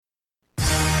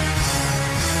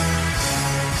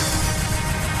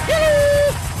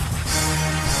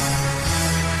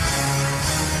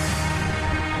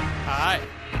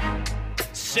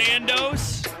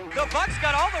Sandos. The Bucks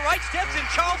got all the right steps in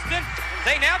Charleston.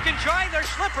 They now can try their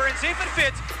slipper and see if it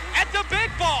fits at the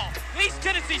big ball. East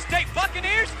Tennessee State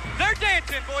Buccaneers, they're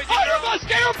dancing, boys and girls.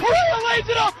 Mascara, Perea lays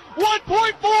it up.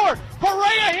 1.4.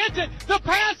 Perea hits it. The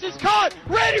pass is caught.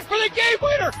 Ready for the game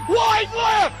winner. Wide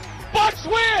left. Bucks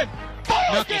win.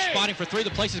 Ball game. Spotting for three.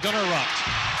 The place is going to erupt.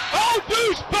 Oh,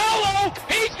 Deuce Bello.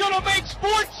 He's going to make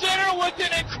Sports Center with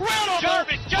an incredible.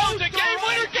 Jarvis Jones, the game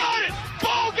winner, got it.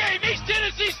 Ball game. East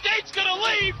Tennessee State's going to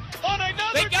leave on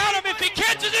another. They got him. If he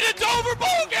catches it, it's over.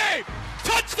 Ball game.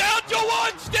 Touchdown,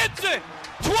 Jawan Stinson.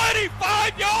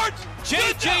 25 yards.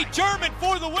 J.J. German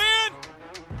for the win.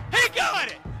 He got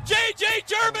it. J.J.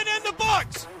 German and the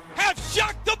Bucks have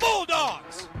shocked the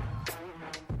Bulldogs.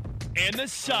 And the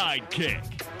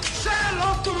sidekick. Say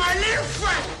hello to my little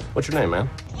friend. What's your name, man?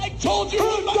 I told you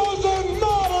it doesn't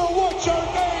matter what your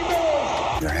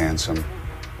name is. You're handsome.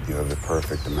 You have the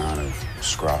perfect amount of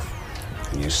scruff,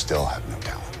 and you still have no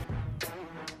talent.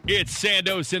 It's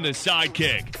Sandos and the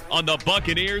sidekick on the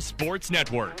Buccaneers Sports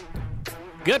Network.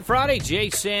 Good Friday, Jay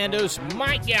Sandos,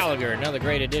 Mike Gallagher. Another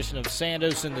great edition of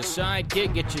Sandos and the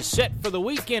Sidekick. Get you set for the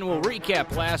weekend. We'll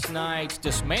recap last night's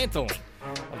dismantling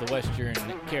of the Western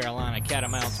Carolina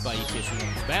Catamounts by ETSU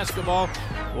women's basketball.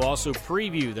 We'll also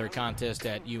preview their contest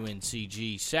at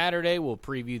UNCG Saturday. We'll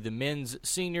preview the men's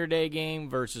senior day game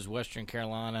versus Western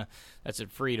Carolina. That's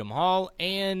at Freedom Hall.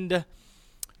 And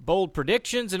bold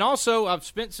predictions. And also, I've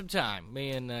spent some time.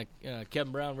 Me and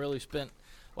Kevin Brown really spent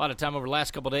a lot of time over the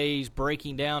last couple of days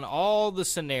breaking down all the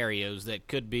scenarios that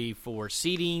could be for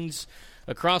seedings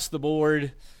across the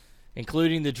board,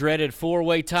 including the dreaded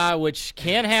four-way tie, which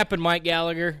can happen, Mike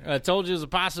Gallagher. I told you it was a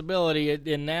possibility,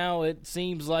 and now it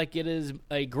seems like it is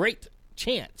a great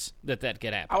chance that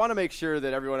could happen. I want to make sure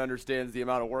that everyone understands the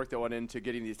amount of work that went into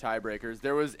getting these tiebreakers.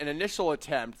 There was an initial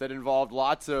attempt that involved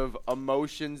lots of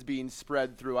emotions being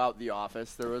spread throughout the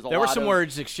office. There were some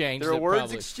words exchanged. There were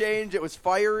words exchanged. It was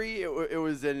fiery. It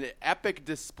was an epic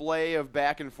display of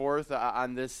back and forth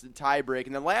on this tiebreak.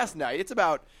 And then last night, it's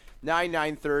about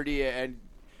 9:30, and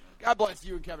God bless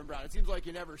you and Kevin Brown. It seems like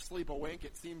you never sleep a wink.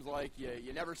 It seems like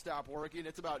you never stop working.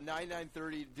 It's about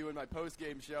 9:30 doing my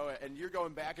post-game show, and you're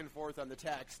going back and forth on the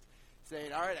text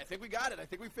saying, all right, I think we got it. I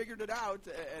think we figured it out.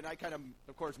 And I kind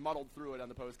of course, muddled through it on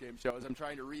the post-game show as I'm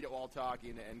trying to read it while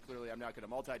talking, and clearly I'm not good at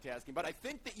multitasking. But I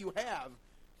think that you have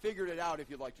figured it out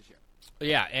if you'd like to share.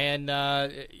 Yeah, and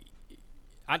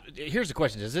here's the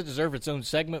question: does it deserve its own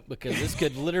segment? Because this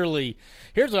could literally.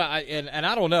 Here's what and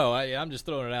I don't know. I'm just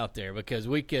throwing it out there because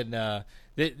we can.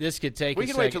 This could take. We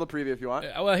can wait till the preview if you want.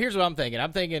 Well, here's what I'm thinking.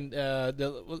 I'm thinking.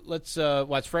 Let's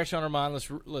what's fresh on our mind.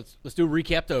 Let's do a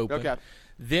recap to open. Okay.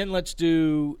 Then let's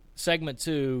do segment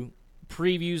 2,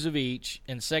 previews of each,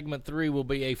 and segment 3 will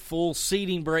be a full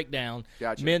seating breakdown,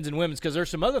 Gotcha. Men's and women's, because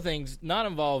there's some other things not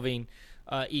involving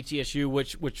ETSU,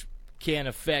 which can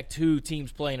affect who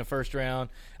teams play in the first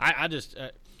round.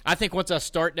 I think once I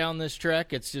start down this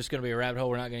trek, it's just going to be a rabbit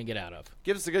hole we're not going to get out of.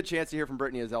 Give us a good chance to hear from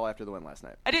Brittany Azell after the win last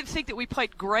night. I didn't think that we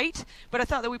played great, but I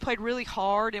thought that we played really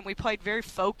hard and we played very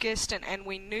focused, and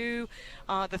we knew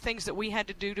the things that we had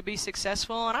to do to be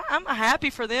successful. And I'm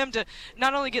happy for them to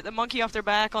not only get the monkey off their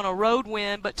back on a road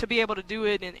win, but to be able to do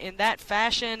it in that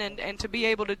fashion and to be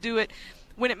able to do it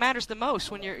when it matters the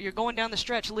most, when you're going down the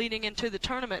stretch leading into the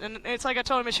tournament. And it's like I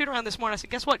told him at shoot-around this morning, I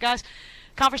said, guess what, guys?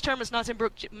 Conference tournament's not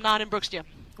in Brooks Gym.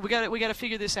 We got to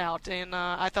figure this out, and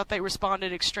I thought they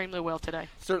responded extremely well today.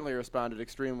 Certainly responded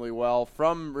extremely well.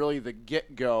 From really the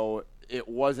get-go, it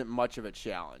wasn't much of a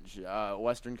challenge.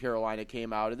 Western Carolina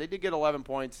came out, and they did get 11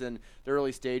 points in the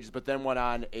early stages, but then went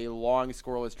on a long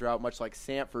scoreless drought, much like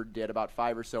Samford did, about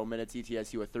 5 or so minutes.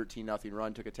 ETSU a 13-0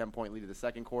 run, took a 10-point lead in the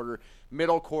second quarter.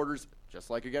 Middle quarters, just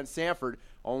like against Samford,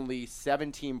 only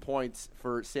 17 points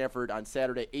for Samford on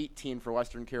Saturday, 18 for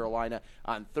Western Carolina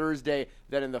on Thursday.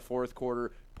 Then in the fourth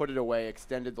quarter, put it away,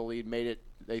 extended the lead, made it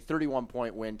a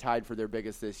 31-point win, tied for their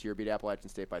biggest this year, beat Appalachian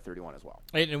State by 31 as well.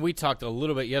 And we talked a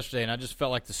little bit yesterday, and I just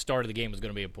felt like the start of the game was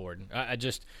going to be important.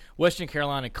 Western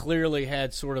Carolina clearly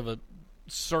had sort of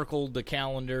circled the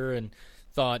calendar and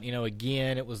thought,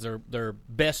 again, it was their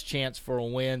best chance for a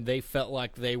win. They felt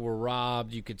like they were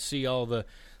robbed. You could see all the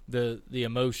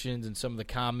emotions and some of the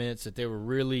comments that they were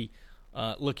really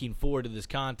looking forward to this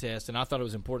contest, and I thought it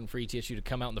was important for ETSU to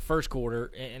come out in the first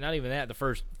quarter, and not even that, the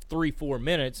first 3-4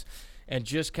 minutes, and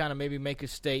just kind of maybe make a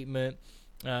statement.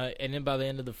 And then by the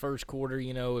end of the first quarter,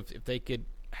 if they could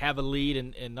have a lead,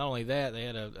 and not only that, they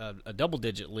had a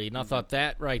double-digit lead, and I thought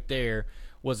that right there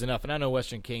was enough. And I know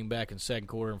Western came back in second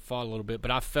quarter and fought a little bit, but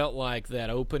I felt like that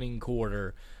opening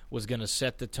quarter was going to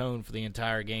set the tone for the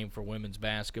entire game for women's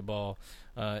basketball,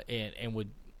 and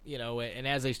would and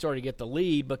as they started to get the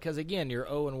lead, because, again, you're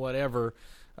 0 and whatever,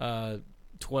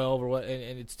 12 or what,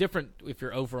 and it's different if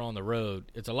you're 0 for on the road.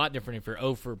 It's a lot different if you're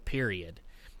 0 for period.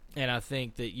 And I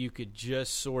think that you could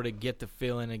just sort of get the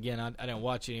feeling, again, I didn't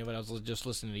watch any of it, I was just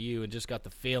listening to you, and just got the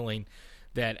feeling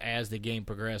that as the game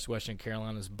progressed, Western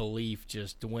Carolina's belief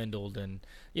just dwindled, and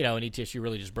ETSU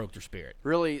really just broke their spirit.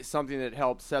 Really something that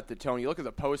helped set the tone. You look at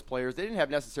the post players, they didn't have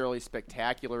necessarily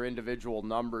spectacular individual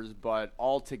numbers, but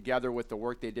all together with the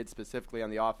work they did specifically on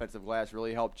the offensive glass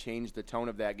really helped change the tone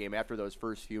of that game after those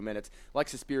first few minutes.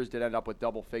 Alexis Spears did end up with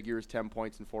double figures, 10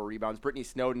 points and 4 rebounds. Brittany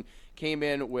Snowden came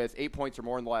in with 8 points or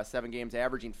more in the last 7 games,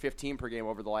 averaging 15 per game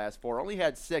over the last 4. Only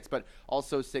had 6, but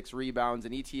also 6 rebounds,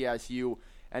 and ETSU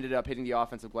ended up hitting the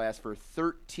offensive glass for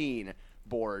 13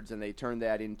 boards, and they turned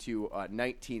that into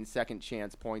 19 second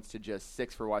chance points to just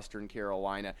 6 for Western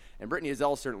Carolina. And Brittany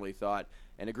Ezell certainly thought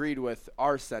and agreed with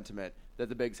our sentiment that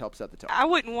the bigs help set the tone. I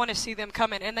wouldn't want to see them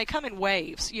come in, and they come in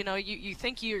waves. You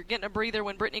think you're getting a breather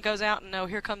when Brittany goes out, and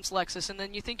here comes Lexus, and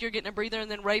then you think you're getting a breather, and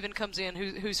then Raven comes in,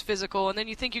 who's physical, and then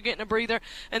you think you're getting a breather,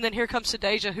 and then here comes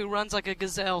Sadeja, who runs like a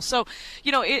gazelle. So,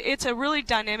 it's a really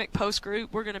dynamic post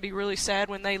group. We're going to be really sad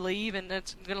when they leave, and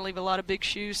it's going to leave a lot of big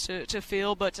shoes to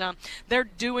fill, but they're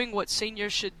doing what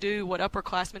seniors should do, what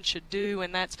upperclassmen should do,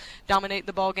 and that's dominate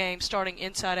the ball game, starting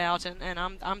inside out, and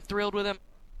I'm thrilled with them.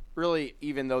 Really,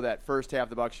 even though that first half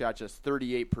the Bucs shot just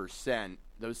 38%,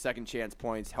 those second chance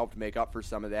points helped make up for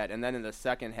some of that. And then in the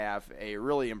second half, a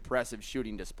really impressive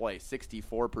shooting display,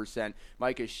 64%.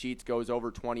 Micah Sheets goes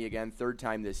over 20 again, third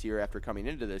time this year after coming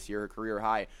into this year. Her career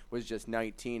high was just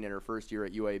 19 in her first year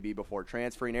at UAB before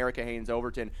transferring. Erica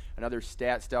Haynes-Overton, another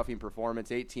stat-stuffing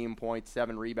performance, 18 points,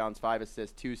 7 rebounds, 5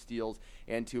 assists, 2 steals,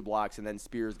 and 2 blocks. And then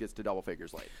Spears gets to double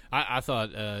figures late. I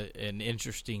thought an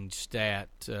interesting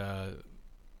stat,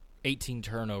 18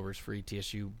 turnovers for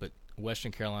ETSU, but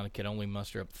Western Carolina could only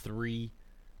muster up 3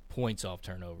 points off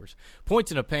turnovers. Points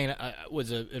in the paint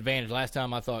was an advantage. Last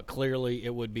time I thought clearly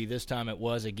it would be. This time it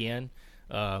was again,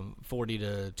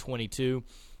 40-22.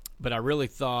 But I really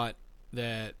thought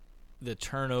that the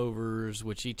turnovers,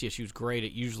 which ETSU is great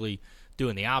at usually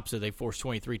doing the opposite. They forced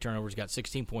 23 turnovers, got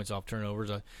 16 points off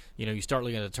turnovers. You start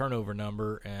looking at the turnover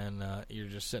number, and you're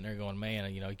just sitting there going,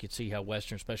 man, you could see how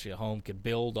Western, especially at home, could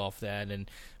build off that, and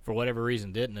for whatever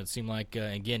reason didn't. It seemed like,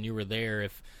 again, you were there.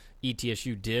 If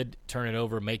ETSU did turn it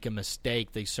over, make a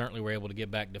mistake, they certainly were able to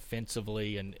get back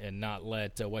defensively and not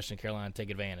let Western Carolina take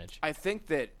advantage. I think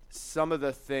that some of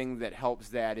the thing that helps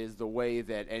that is the way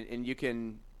that, and you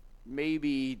can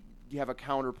maybe – you have a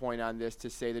counterpoint on this to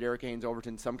say that Erica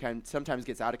Haynes-Overton sometimes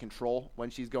gets out of control when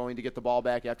she's going to get the ball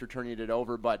back after turning it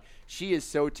over, but she is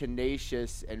so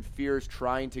tenacious and fierce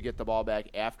trying to get the ball back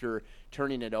after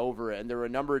turning it over. And there were a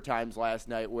number of times last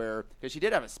night where, because she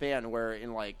did have a span where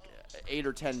in like 8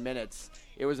 or 10 minutes,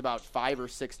 it was about 5 or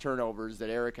 6 turnovers that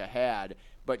Erica had,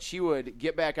 but she would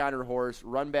get back on her horse,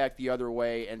 run back the other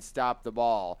way, and stop the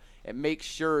ball and make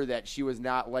sure that she was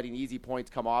not letting easy points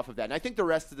come off of that. And I think the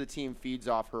rest of the team feeds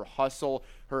off her hustle,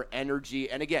 her energy.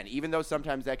 And again, even though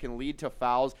sometimes that can lead to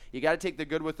fouls, you got to take the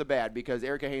good with the bad, because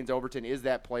Erica Haynes-Overton is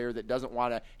that player that doesn't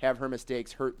want to have her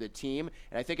mistakes hurt the team.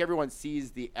 And I think everyone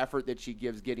sees the effort that she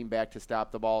gives getting back to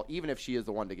stop the ball, even if she is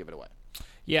the one to give it away.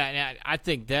 Yeah, and I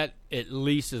think that at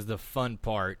least is the fun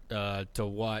part to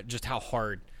watch, just how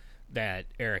hard that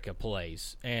Erica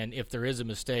plays. And if there is a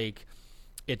mistake,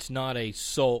 it's not a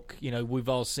sulk. We've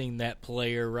all seen that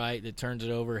player, right, that turns it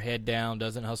over, head down,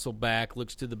 doesn't hustle back,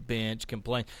 looks to the bench,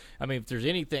 complain. I mean, if there's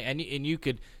anything, and you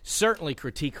could certainly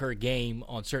critique her game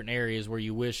on certain areas where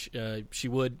you wish she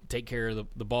would take care of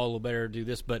the ball a little better, do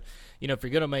this. But, if you're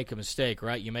going to make a mistake,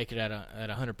 right, you make it at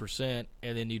 100%,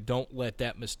 and then you don't let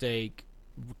that mistake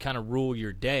kind of rule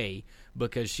your day,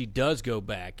 because she does go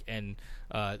back and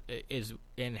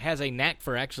has a knack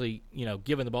for actually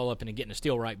giving the ball up and getting a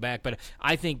steal right back. But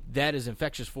I think that is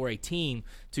infectious for a team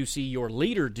to see your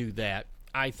leader do that.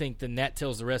 I think then that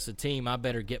tells the rest of the team, I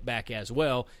better get back as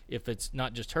well, if it's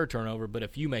not just her turnover, but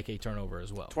if you make a turnover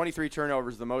as well. 23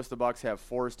 turnovers, the most the Bucs have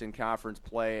forced in conference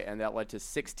play, and that led to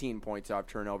 16 points off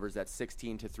turnovers. That's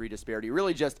 16-3 disparity.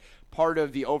 Really just part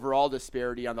of the overall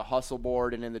disparity on the hustle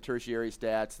board and in the tertiary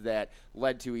stats that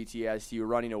led to ETSU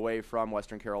running away from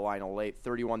Western Carolina late.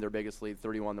 31 their biggest lead,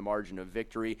 31 the margin of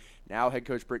victory. Now head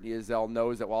coach Brittany Ezell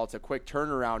knows that while it's a quick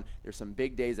turnaround, there's some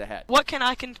big days ahead. What can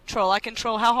I control? I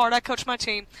control how hard I coach my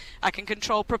team. I can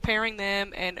control preparing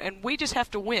them, and we just have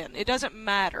to win. It doesn't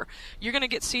matter. You're going to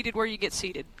get seeded where you get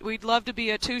seeded. We'd love to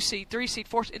be a 2 seed, 3 seed,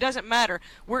 4 seed. It doesn't matter.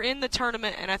 We're in the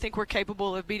tournament, and I think we're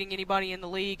capable of beating anybody in the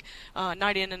league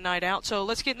night in and night out. So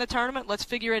let's get in the tournament. Let's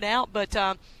figure it out. But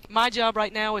my job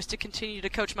right now is to continue to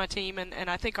coach my team, and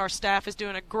I think our staff is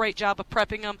doing a great job of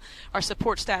prepping them. Our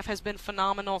support staff has been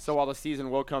phenomenal. So while the season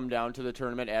will come down to the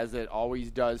tournament, as it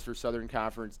always does for Southern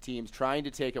Conference teams, trying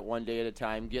to take it one day at a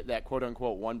time, get that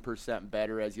quote-unquote 1%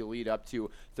 better as you lead up to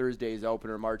Thursday's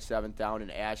opener, March 7th, down in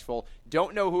Asheville.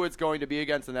 Don't know who it's going to be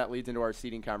against, and that leads into our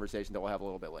seeding conversation that we'll have a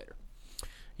little bit later.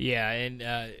 Yeah,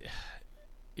 and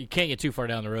you can't get too far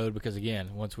down the road because, again,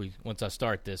 once I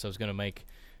start this, I was going to make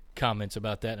comments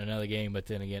about that in another game, but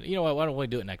then again, you know what, why don't we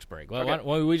do it next break? Why don't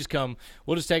we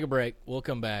we'll just take a break, we'll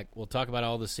come back, we'll talk about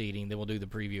all the seeding, then we'll do the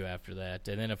preview after that,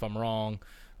 and then if I'm wrong,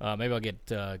 maybe I'll get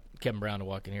Kevin Brown to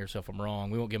walk in here, so if I'm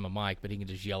wrong, we won't give him a mic, but he can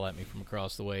just yell at me from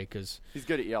across the way, because he's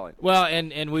good at yelling. Well,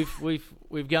 and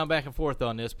we've gone back and forth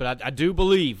on this, but I do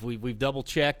believe we've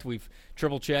double-checked, we've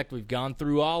triple-checked, we've gone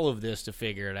through all of this to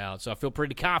figure it out, so I feel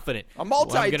pretty confident. A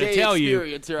multi-day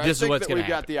experience here. This is what's going to happen. We've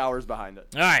got the the hours behind it.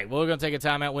 All right, well, we're going to take a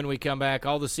timeout when we come back.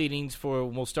 All the seedings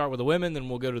we'll start with the women, then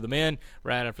we'll go to the men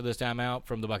right after this timeout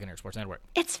from the Buccaneer Sports Network.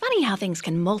 It's funny how things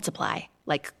can multiply,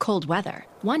 like cold weather.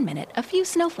 1 minute, a few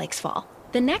snowflakes fall.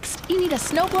 The next, you need a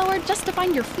snowblower just to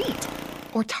find your feet.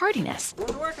 Or tardiness.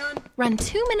 Run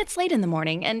 2 minutes late in the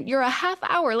morning, and you're a half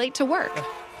hour late to work.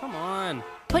 Come on.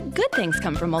 But good things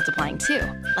come from multiplying too,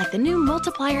 like the new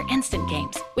Multiplier Instant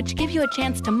Games, which give you a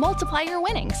chance to multiply your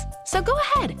winnings. So go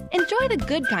ahead, enjoy the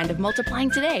good kind of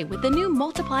multiplying today with the new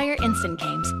Multiplier Instant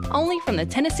Games, only from the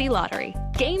Tennessee Lottery.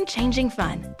 Game-changing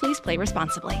fun. Please play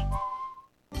responsibly.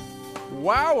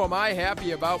 Wow, am I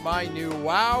happy about my new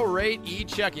Wow Rate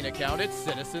e-checking account at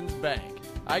Citizens Bank.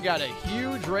 I got a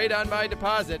huge rate on my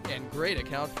deposit and great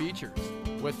account features.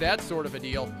 With that sort of a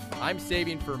deal, I'm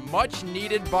saving for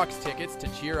much-needed Bucks tickets to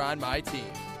cheer on my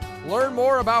team. Learn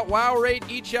more about Wow Rate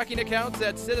e-checking accounts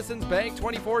at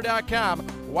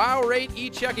citizensbank24.com. Wow Rate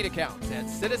e-checking accounts at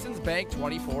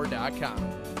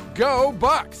citizensbank24.com. Go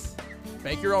Bucks!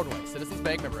 Bank your own way. Citizens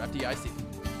Bank, member FDIC.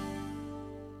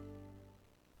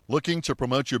 Looking to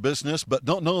promote your business but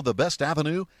don't know the best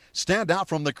avenue? Stand out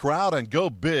from the crowd and go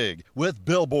big with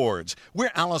billboards.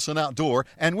 We're Allison Outdoor,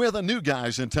 and we're the new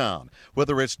guys in town.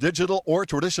 Whether it's digital or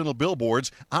traditional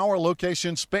billboards, our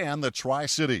locations span the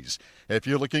Tri-Cities. If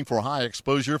you're looking for high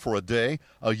exposure for a day,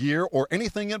 a year, or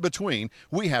anything in between,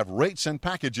 we have rates and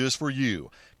packages for you.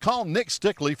 Call Nick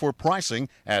Stickley for pricing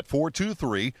at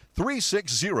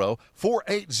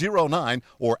 423-360-4809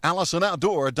 or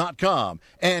AllisonOutdoor.com.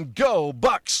 And go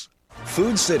Bucks!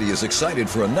 Food City is excited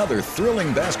for another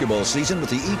thrilling basketball season with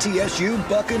the ETSU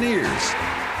Buccaneers.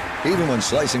 Even when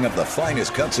slicing up the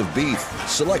finest cuts of beef,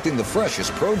 selecting the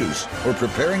freshest produce, or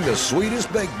preparing the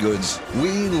sweetest baked goods,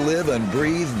 we live and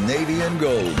breathe Navy and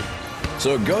Gold.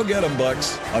 So go get 'em,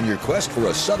 Bucks. On your quest for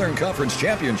a Southern Conference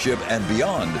championship and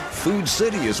beyond, Food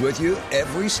City is with you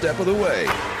every step of the way.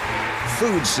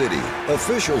 Food City,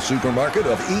 official supermarket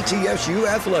of ETSU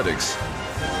Athletics.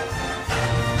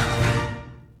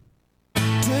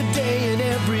 Today and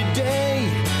every day,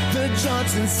 the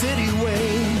Johnson City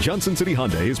way. Johnson City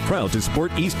Hyundai is proud to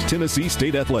support East Tennessee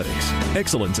State Athletics.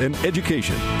 Excellence and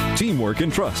education, teamwork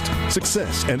and trust,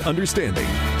 success and understanding.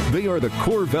 They are the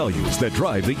core values that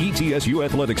drive the ETSU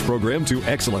Athletics program to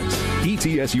excellence.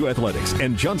 ETSU Athletics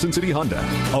and Johnson City Honda,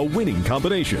 a winning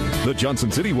combination. The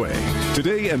Johnson City way.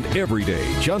 Today and every day,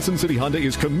 Johnson City Honda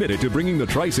is committed to bringing the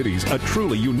Tri-Cities a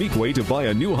truly unique way to buy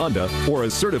a new Honda or a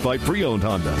certified pre-owned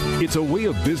Honda. It's a way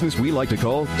of business we like to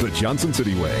call the Johnson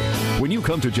City way. When you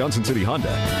come to Johnson City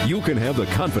Honda, you can have the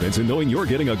confidence in knowing you're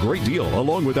getting a great deal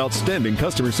along with outstanding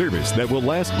customer service that will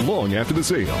last long after the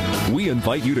sale. We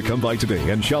invite you to come by today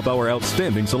and shop our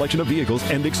outstanding selection of vehicles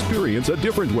and experience a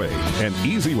different way, an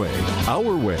easy way,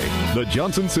 our way, the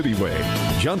Johnson City way.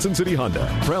 Johnson City Honda,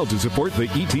 proud to support the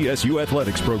ETSU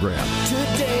Athletics program.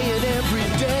 Today and every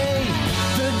day,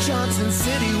 the Johnson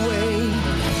City way.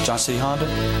 Johnson City Honda,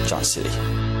 Johnson City.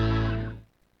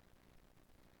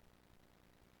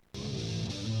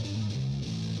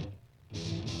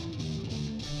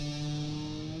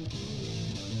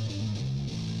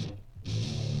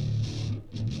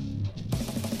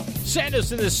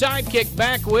 Sandos and the Sidekick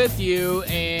back with you,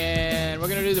 and we're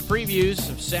going to do the previews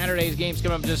of Saturday's games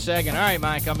coming up in just a second. All right,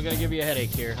 Mike, I'm going to give you a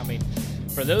headache here. I mean,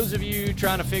 for those of you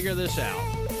trying to figure this out,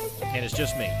 and it's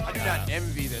just me. I do not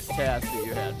envy this task that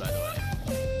you had, by the way.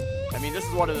 I mean, this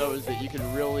is one of those that you can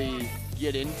really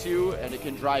get into, and it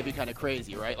can drive you kind of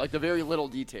crazy, right? Like the very little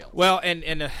details. Well,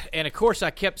 and of course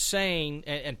I kept saying,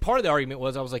 and part of the argument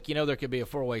was I was like, there could be a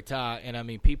 4-way tie, and I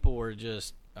mean people were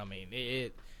just,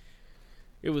 it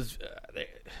was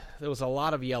there was a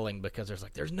lot of yelling because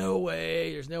there's no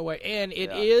way, and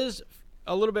it is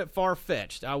a little bit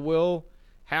far-fetched. I will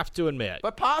have to admit,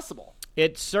 but possible.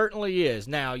 It certainly is.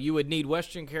 Now you would need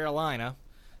Western Carolina,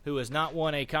 who has not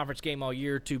won a conference game all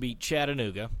year, to beat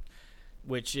Chattanooga,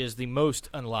 which is the most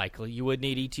unlikely. You would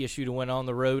need ETSU to win on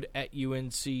the road at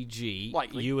UNCG.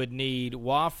 Likely. You would need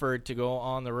Wofford to go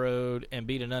on the road and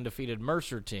beat an undefeated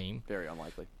Mercer team. Very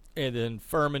unlikely. And then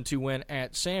Furman to win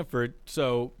at Sanford.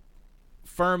 So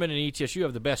Furman and ETSU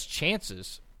have the best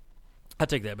chances. I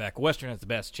take that back. Western has the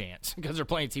best chance because they're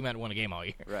playing a team that hasn't won a game all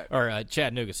year. Right. Or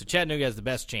Chattanooga. So Chattanooga has the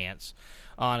best chance,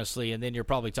 honestly. And then you're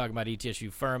probably talking about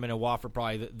ETSU, Furman, and Wofford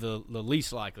probably the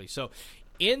least likely. So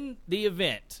in the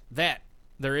event that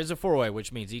there is a 4-way,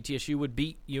 which means ETSU would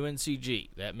beat UNCG.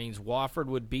 That means Wofford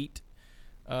would beat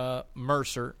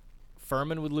Mercer.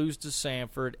 Furman would lose to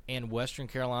Sanford, and Western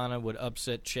Carolina would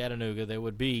upset Chattanooga. There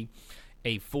would be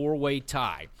a 4-way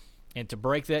tie. And to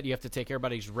break that, you have to take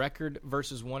everybody's record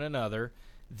versus one another.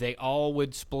 They all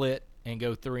would split and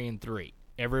go 3-3.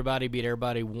 Everybody beat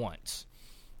everybody once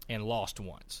and lost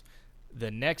once.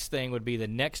 The next thing would be the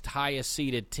next highest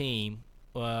seeded team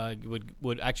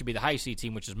would actually be the high seed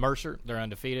team, which is Mercer. They're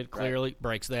undefeated, clearly,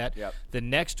 breaks that. Yep. The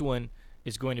next one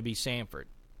is going to be Sanford.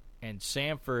 And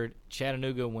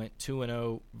Chattanooga went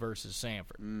 2-0 versus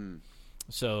Sanford.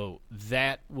 So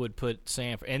that would put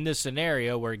Sanford in this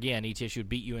scenario where, again, ETSU would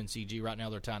beat UNCG. Right now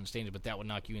they're tied in the standings, but that would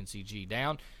knock UNCG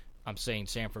down. I'm saying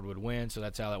Sanford would win, so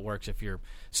that's how that works if you're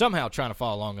somehow trying to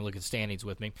follow along and look at standings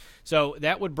with me. So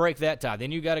that would break that tie.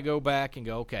 Then you got to go back and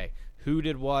go, okay, who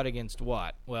did what against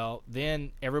what? Well,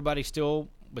 then everybody still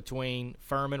between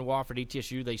Furman, Wofford,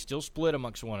 ETSU, they still split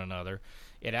amongst one another.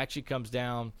 It actually comes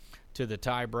down to the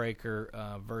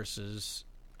tiebreaker versus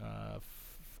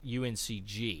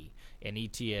UNCG. And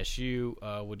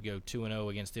ETSU would go 2-0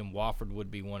 against them. Wofford would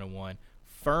be 1-1.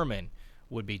 Furman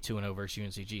would be 2-0 versus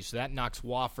UNCG. So that knocks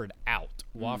Wofford out.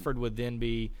 Wofford would then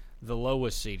be the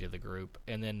lowest seed of the group.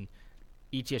 And then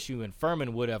ETSU and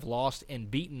Furman would have lost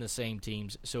and beaten the same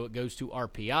teams. So it goes to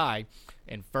RPI.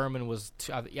 And Furman was,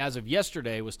 as of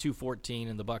yesterday, was 214,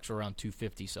 and the Bucks were around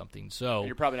 250-something. So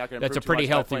you're probably not going to that's a pretty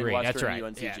healthy lead. That's right.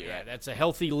 UNCG, yeah, that's a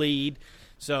healthy lead.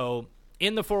 So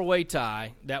in the 4-way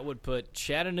tie, that would put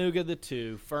Chattanooga the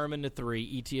 2, Furman the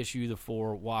 3, ETSU the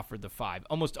 4, Wofford the 5.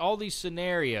 Almost all these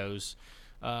scenarios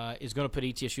is going to put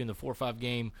ETSU in the 4-5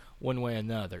 game one way or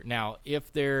another. Now, if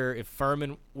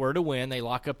Furman were to win, they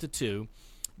lock up to 2.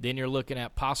 Then you're looking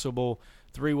at possible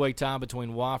 3-way tie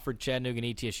between Wofford, Chattanooga,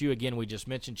 and ETSU. Again, we just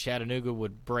mentioned Chattanooga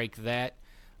would break that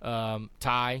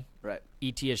tie. Right.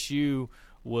 ETSU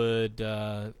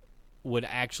would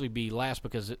actually be last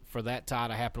because for that tie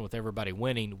to happen with everybody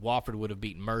winning, Wofford would have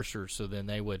beaten Mercer, so then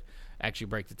they would actually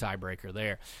break the tiebreaker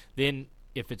there. Then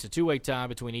if it's a 2-way tie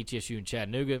between ETSU and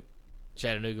Chattanooga,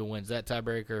 Chattanooga wins that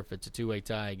tiebreaker. If it's a 2-way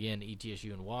tie, again,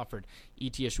 ETSU and Wofford,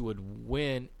 ETSU would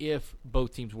win if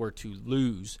both teams were to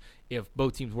lose. If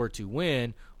both teams were to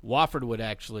win, Wofford would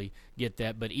actually get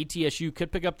that. But ETSU could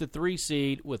pick up the 3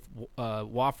 seed with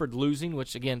Wofford losing,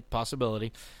 which, again,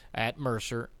 possibility, at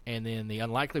Mercer. And then the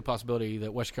unlikely possibility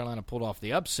that West Carolina pulled off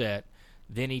the upset,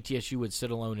 then ETSU would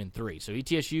sit alone in 3. So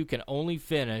ETSU can only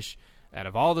finish, out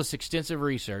of all this extensive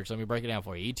research, let me break it down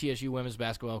for you. ETSU women's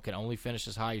basketball can only finish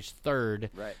as high as 3rd.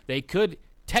 Right. They could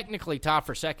technically tie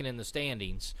for 2nd in the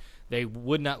standings. They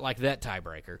would not like that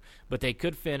tiebreaker, but they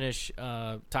could finish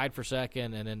tied for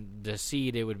 2nd, and then the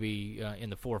seed it would be in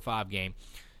the 4-5 game.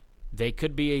 They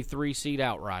could be a 3 seed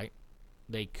outright.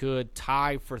 They could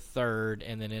tie for 3rd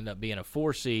and then end up being a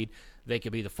 4 seed. They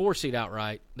could be the 4 seed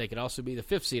outright. They could also be the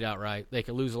 5th seed outright. They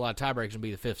could lose a lot of tiebreakers and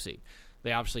be the 5th seed.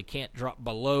 They obviously can't drop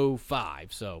below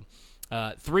 5. So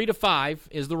 3 to 5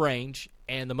 is the range,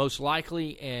 and the most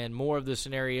likely and more of the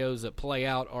scenarios that play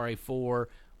out are a 4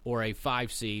 or a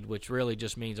 5 seed, which really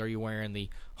just means are you wearing the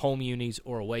home unis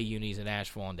or away unis in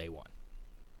Asheville on day 1.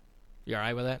 You all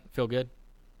right with that? Feel good?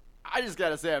 I just got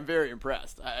to say I'm very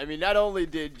impressed. I mean, not only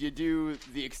did you do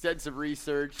the extensive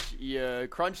research, you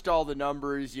crunched all the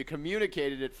numbers, you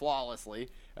communicated it flawlessly.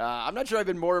 I'm not sure I've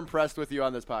been more impressed with you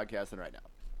on this podcast than right now.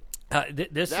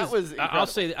 Was I'll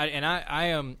say, and I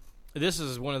am. This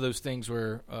is one of those things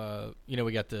where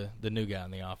we got the new guy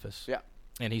in the office. Yeah,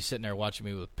 and he's sitting there watching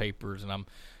me with papers, and I'm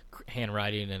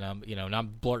handwriting, and I'm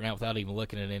blurting out without even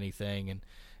looking at anything,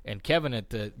 And Kevin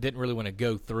didn't really want to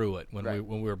go through it when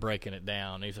we were breaking it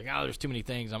down. He's like, "Oh, there's too many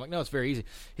things." I'm like, "No, it's very easy."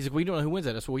 He's like, "We don't know who wins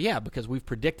that." I said, "Well, yeah, because we've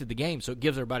predicted the game, so it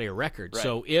gives everybody a record. Right.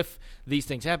 So if these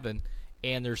things happen,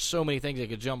 and there's so many things that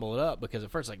could jumble it up, because at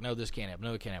first, like, no, this can't happen,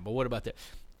 no, it can't happen. But what about that?"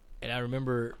 And I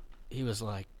remember he was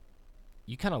like,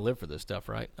 "You kind of live for this stuff,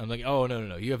 right?" I'm like, "Oh,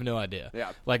 no, you have no idea."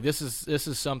 Yeah. Like, this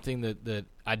is something that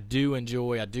I do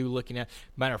enjoy. I do looking at.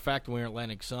 Matter of fact, when we were at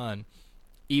Atlantic Sun,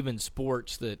 even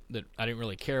sports that I didn't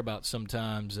really care about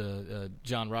sometimes,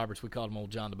 John Roberts, we called him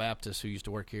Old John the Baptist, who used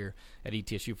to work here at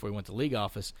ETSU before he went to league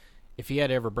office. If he had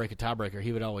to ever break a tiebreaker,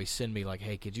 he would always send me like,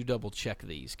 "Hey, could you double check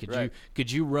these?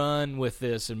 Could you run with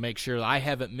this and make sure that I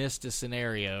haven't missed a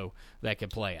scenario that could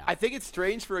play out?" I think it's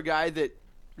strange for a guy that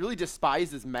really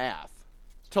despises math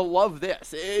to love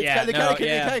this. They kind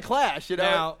of clash, you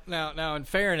know. Now, in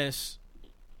fairness,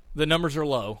 the numbers are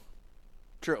low.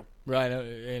 True. Right,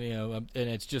 and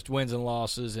it's just wins and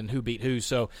losses and who beat who.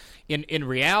 So, in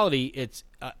reality, it's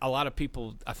a lot of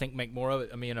people I think make more of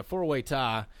it. I mean, in a 4-way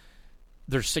tie,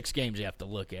 there's 6 games you have to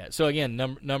look at. So again,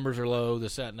 numbers are low,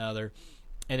 this, that, and other.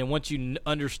 And then once you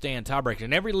understand tiebreakers,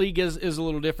 and every league is a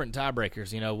little different in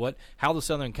tiebreakers. You know how the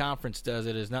Southern Conference does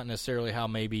it is not necessarily how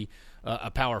maybe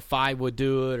a Power 5 would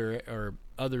do it, or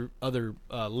other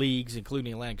leagues,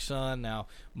 including Atlantic Sun. Now,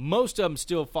 most of them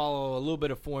still follow a little bit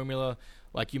of formula.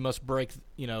 Like, you must break,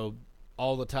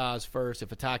 all the ties first.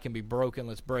 If a tie can be broken,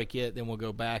 let's break it. Then we'll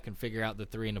go back and figure out the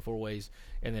 3 and the 4 ways,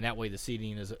 and then that way the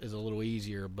seeding is a little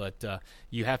easier. But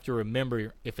you have to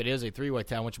remember, if it is a 3-way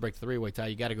tie, once you break the 3-way tie,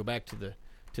 you got to go back to the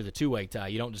 2-way tie.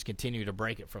 You don't just continue to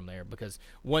break it from there, because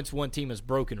once one team is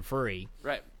broken free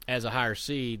as a higher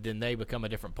seed, then they become a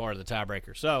different part of the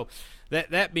tiebreaker. So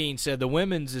that being said, the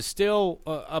women's is still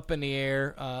up in the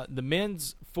air. The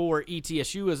men's for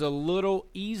ETSU is a little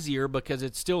easier because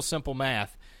it's still simple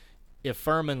math. If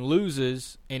Furman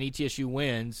loses and ETSU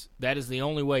wins, that is the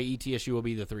only way ETSU will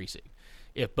be the 3 seed.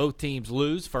 If both teams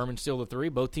lose, Furman's still the 3.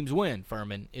 Both teams win,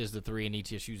 Furman is the 3, and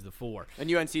ETSU's the 4. And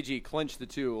UNCG clinched the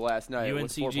 2 last night.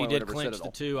 UNCG did clinch the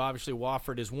 2. Obviously,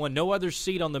 Wofford is 1. No other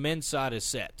seed on the men's side is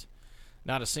set.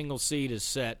 Not a single seed is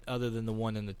set other than the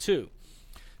 1 and the 2.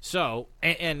 So,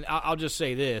 and I'll just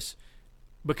say this,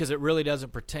 because it really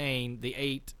doesn't pertain. The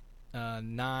 8,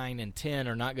 9, and 10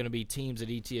 are not going to be teams that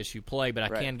ETSU play, but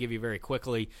I can give you very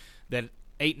quickly that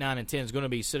 8, 9, and 10 is going to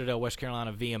be Citadel, West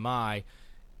Carolina, VMI.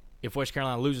 If West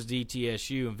Carolina loses to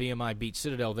ETSU and VMI beats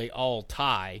Citadel, they all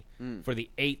tie for the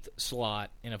 8th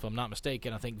slot. And if I'm not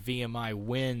mistaken, I think VMI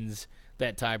wins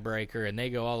that tiebreaker, and they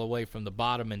go all the way from the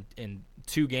bottom in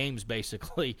 2 games,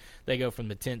 basically. They go from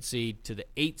the 10th seed to the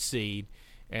 8th seed,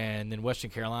 and then Western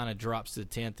Carolina drops to the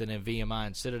 10th, and then VMI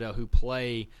and Citadel, who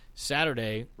play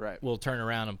Saturday, will turn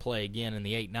around and play again in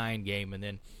the 8-9 game, and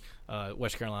then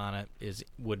West Carolina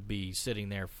would be sitting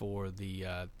there for the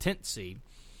 10th seed.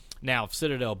 Now, if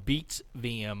Citadel beats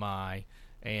VMI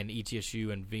and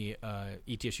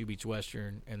ETSU beats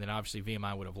Western, and then obviously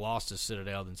VMI would have lost to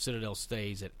Citadel, then Citadel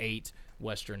stays at 8,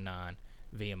 Western 9,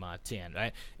 VMI 10.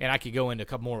 And I could go into a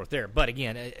couple more with there. But,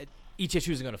 again, ETSU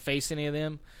isn't going to face any of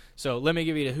them. So let me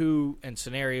give you the who and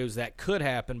scenarios that could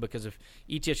happen, because if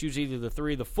ETSU is either the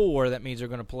 3 or the 4, that means they're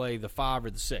going to play the 5 or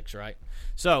the 6, right?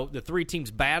 So the 3 teams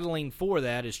battling for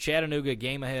that is Chattanooga,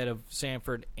 game ahead of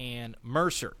Sanford and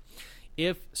Mercer.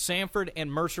 If Sanford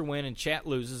and Mercer win and Chat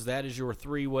loses, that is your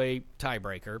 3-way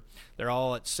tiebreaker. They're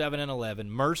all at 7 and 11.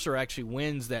 Mercer actually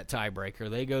wins that tiebreaker.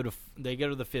 They go to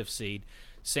the 5th seed,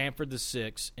 Sanford the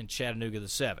 6, and Chattanooga the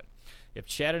 7. If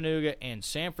Chattanooga and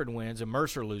Sanford wins and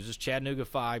Mercer loses, Chattanooga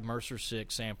 5, Mercer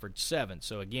 6, Sanford 7.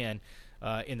 So again,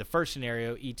 in the first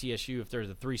scenario, ETSU, if they're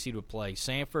the 3 seed, would play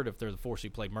Sanford. If they're the 4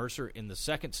 seed, play Mercer. In the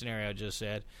second scenario I just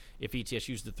said, if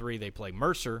ETSU's the 3, they play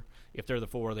Mercer. If they're the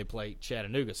 4, they play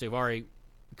Chattanooga. So they've already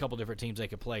a couple different teams they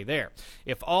could play there.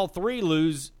 If all 3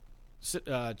 lose,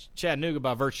 Chattanooga,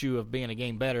 by virtue of being a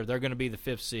game better, they're going to be the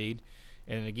 5th seed.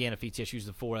 And again, if ETSU's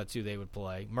the 4, that's who they would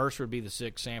play. Mercer would be the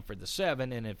 6, Sanford the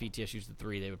 7, and if ETSU's the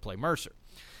 3, they would play Mercer.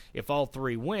 If all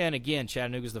 3 win, again,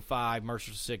 Chattanooga's the 5,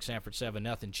 Mercer's the 6, Sanford 7.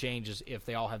 Nothing changes if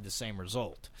they all have the same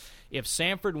result. If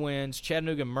Sanford wins,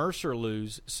 Chattanooga and Mercer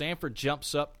lose, Sanford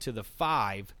jumps up to the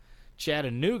 5,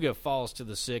 Chattanooga falls to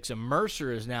the 6, and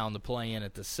Mercer is now in the play-in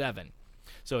at the 7.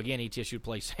 So, again, ETSU would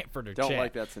play Sanford or Chat. Don't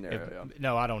like that scenario.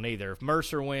 No, I don't either. If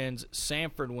Mercer wins,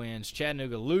 Sanford wins,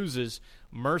 Chattanooga loses,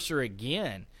 Mercer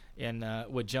again and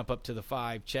would jump up to the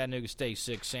 5. Chattanooga stays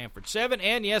 6, Sanford 7.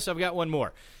 And, yes, I've got one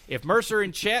more. If Mercer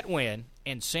and Chat win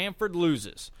and Sanford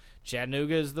loses,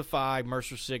 Chattanooga is the 5,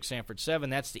 Mercer 6, Sanford 7.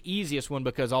 That's the easiest one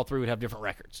because all three would have different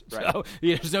records. Right. So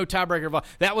there's no tiebreaker involved.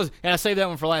 That was, and I saved that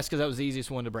one for last because that was the easiest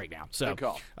one to break down. So, good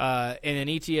call. And then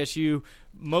ETSU,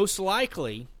 most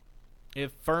likely,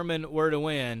 if Furman were to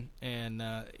win, and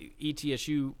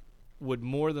ETSU would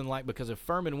more than like, because if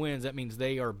Furman wins, that means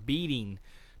they are beating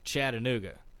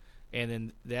Chattanooga. And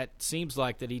then that seems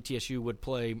like that ETSU would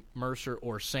play Mercer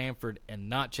or Sanford and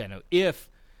not Chattanooga.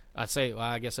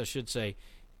 I guess I should say,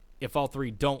 if all three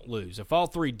don't lose. If all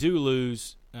three do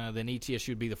lose, then ETSU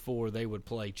would be the 4. They would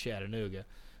play Chattanooga.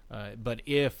 But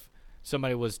if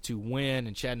somebody was to win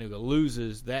and Chattanooga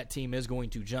loses, that team is going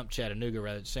to jump Chattanooga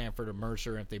rather than Sanford or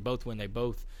Mercer. And if they both win, they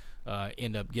both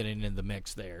end up getting in the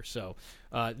mix there. So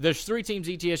there's 3 teams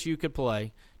ETSU could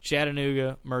play: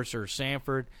 Chattanooga, Mercer,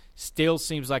 Sanford. Still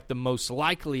seems like the most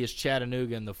likely is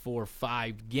Chattanooga in the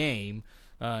 4-5 game.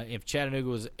 If Chattanooga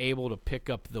was able to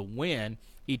pick up the win,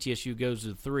 ETSU goes to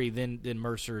the 3, then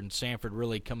Mercer and Sanford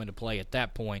really come into play at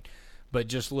that point. But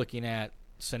just looking at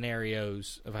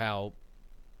scenarios of how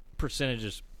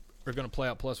percentages are going to play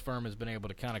out, plus Furman has been able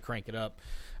to kind of crank it up,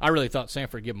 I really thought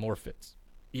Sanford would give more fits.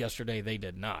 Yesterday they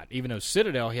did not. Even though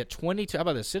Citadel hit 22, how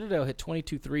about this? Citadel hit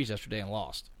 22 threes yesterday and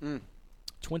lost.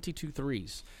 22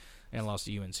 threes and lost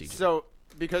to UNCG. So,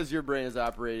 because your brain is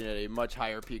operating at a much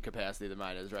higher peak capacity than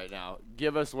mine is right now,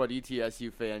 give us what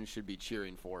ETSU fans should be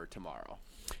cheering for tomorrow.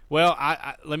 Well,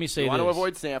 let me say this. You want to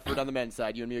avoid Sanford on the men's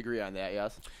side. You and me agree on that,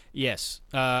 yes? Yes.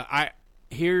 I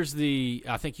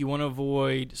think you want to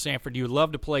avoid Sanford. You would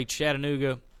love to play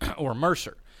Chattanooga or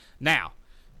Mercer. Now,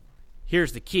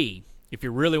 here's the key. If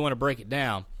you really want to break it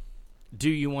down, do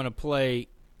you want to play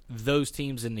those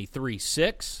teams in the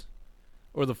 3-6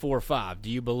 or the 4-5? Do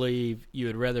you believe you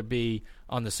would rather be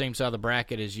on the same side of the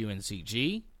bracket as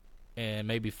UNCG and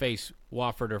maybe face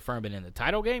Wofford or Furman in the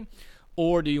title game?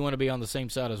 Or do you want to be on the same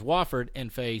side as Wofford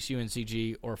and face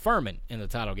UNCG or Furman in the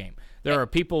title game? There are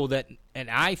people that, and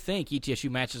I think ETSU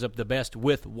matches up the best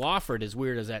with Wofford, as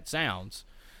weird as that sounds.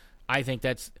 I think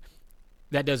that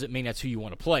doesn't mean that's who you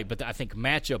want to play, but I think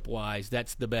matchup-wise,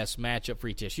 that's the best matchup for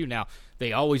ETSU. Now,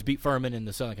 they always beat Furman in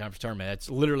the Southern Conference Tournament. That's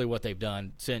literally what they've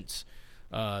done since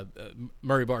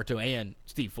Murray Bartow and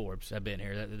Steve Forbes have been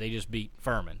here. They just beat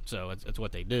Furman, so that's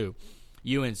what they do.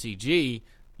 UNCG,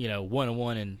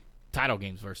 1-1 in title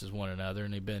games versus one another,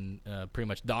 and they've been pretty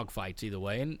much dogfights either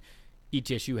way. And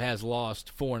ETSU has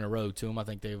lost 4 in a row to them. I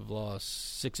think they've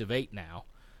lost 6 of 8 now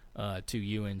to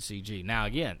UNCG. Now,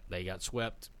 again, they got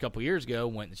swept a couple years ago,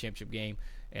 went in the championship game,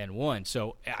 and won.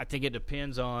 So I think it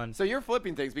depends on. So you're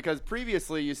flipping things because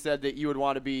previously you said that you would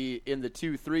want to be in the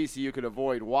 2-3 so you could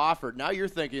avoid Wofford. Now you're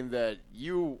thinking that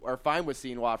you are fine with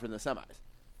seeing Wofford in the semis.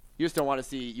 You just don't want to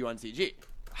see UNCG.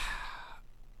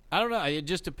 I don't know. It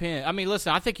just depends. I mean,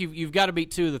 listen, I think you've got to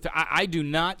beat 2 of the I do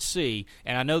not see,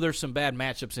 and I know there's some bad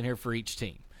matchups in here for each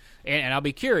team. And I'll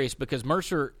be curious because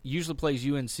Mercer usually plays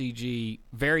UNCG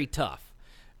very tough,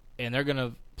 and they're going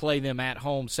to play them at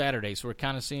home Saturday. So we're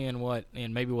kind of seeing what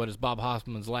is Bob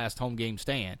Hoffman's last home game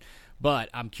stand. But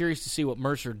I'm curious to see what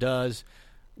Mercer does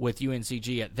with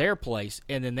UNCG at their place,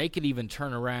 and then they could even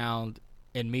turn around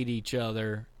and meet each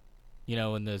other,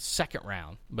 in the second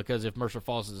round. Because if Mercer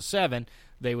falls to the 7,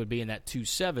 they would be in that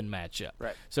 2-7 matchup.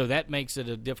 Right. So that makes it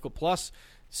a difficult. Plus,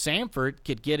 Sanford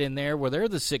could get in there where they're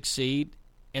the 6th seed,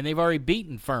 and they've already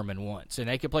beaten Furman once, and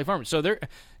they could play Furman. So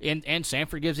and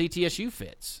Sanford gives ETSU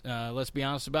fits. Let's be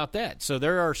honest about that. So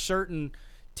there are certain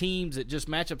teams that just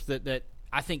matchups that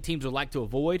I think teams would like to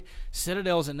avoid.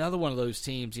 Citadel is another one of those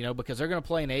teams, because they're going to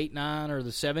play an 8-9 or the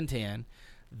 7-10.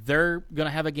 They're going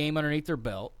to have a game underneath their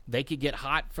belt. They could get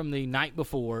hot from the night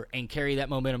before and carry that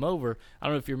momentum over. I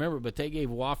don't know if you remember, but they gave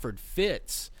Wofford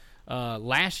fits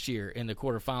last year in the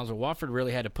quarterfinals, where Wofford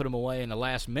really had to put them away in the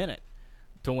last minute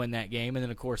to win that game. And then,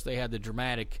 of course, they had the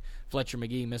dramatic Fletcher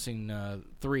McGee missing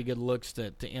 3 good looks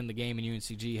to end the game, and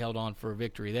UNCG held on for a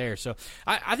victory there. So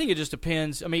I think it just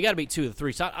depends. I mean, you got to beat 2 of the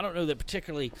 3. So I don't know that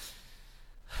particularly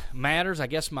matters. I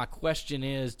guess my question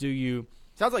is, do you –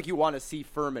 sounds like you want to see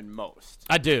Furman most.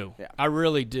 I do. Yeah. I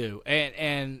really do.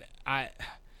 And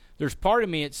there's part of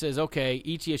me that says, okay,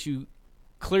 ETSU,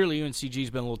 clearly UNCG's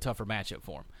been a little tougher matchup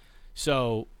for them.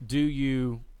 So do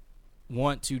you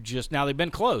want to just – now they've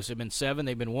been close. They've been 7.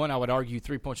 They've been 1. I would argue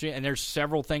 3 points. And there's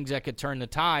several things that could turn the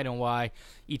tide on why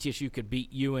ETSU could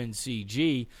beat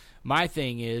UNCG. My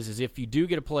thing is if you do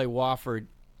get to play Wofford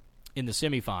in the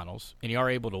semifinals and you are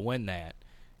able to win that,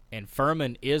 and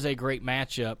Furman is a great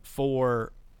matchup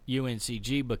for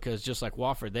UNCG because just like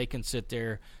Wofford, they can sit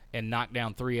there and knock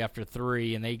down 3 after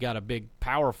 3, and they got a big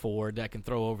power forward that can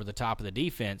throw over the top of the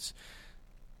defense.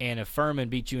 And if Furman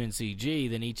beats UNCG,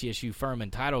 then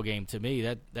ETSU-Furman title game, to me,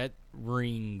 that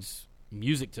rings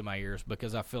music to my ears,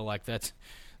 because I feel like that's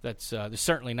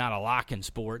certainly not a lock in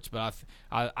sports, but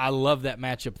I love that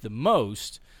matchup the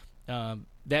most.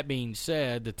 That being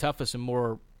said, the toughest and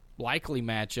more likely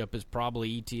matchup is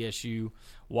probably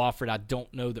ETSU-Wofford. I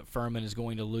don't know that Furman is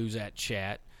going to lose at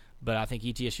Chat, but I think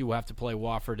ETSU will have to play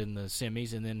Wofford in the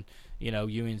semis, and then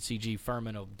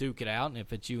UNCG-Furman will duke it out. And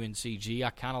if it's UNCG, I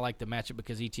kind of like the matchup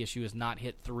because ETSU has not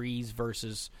hit threes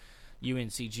versus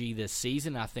UNCG this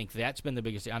season. I think that's been the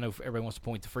biggest. I know everybody wants to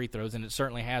point to free throws, and it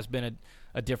certainly has been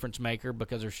a difference maker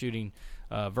because they're shooting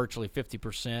virtually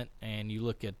 50%. And you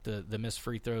look at the missed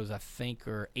free throws, I think,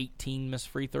 are 18 missed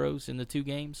free throws in the 2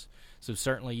 games. So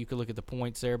certainly you could look at the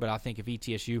points there, but I think if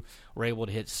ETSU were able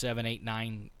to hit 7, 8,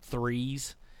 9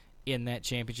 threes in that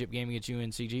championship game against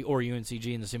UNCG or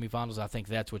UNCG in the semifinals, I think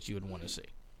that's what you would want to see.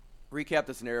 Recap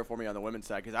the scenario for me on the women's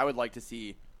side, because I would like to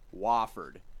see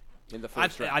Wofford in the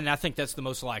first round. And I think that's the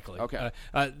most likely. Okay.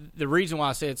 The reason why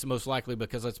I say it's the most likely,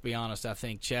 because let's be honest, I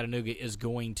think Chattanooga is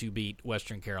going to beat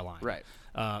Western Carolina.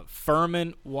 Right.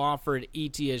 Furman, Wofford,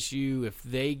 ETSU, if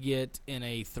they get in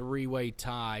a 3-way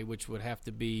tie, which would have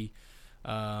to be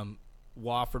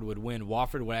Wofford would win.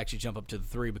 Wofford would actually jump up to the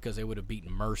 3 because they would have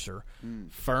beaten Mercer.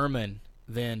 Furman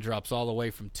then drops all the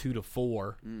way from 2 to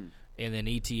 4, and then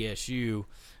ETSU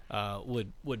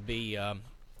would be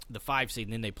the 5 seed,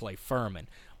 and then they play Furman.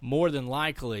 More than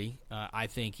likely, I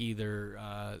think either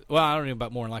I don't know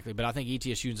about more than likely, but I think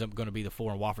ETSU is going to be the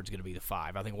 4 and Wofford's going to be the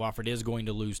 5. I think Wofford is going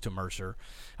to lose to Mercer.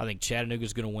 I think Chattanooga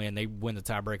is going to win. They win the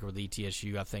tiebreaker with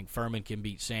ETSU. I think Furman can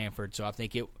beat Sanford. So I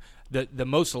think the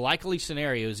most likely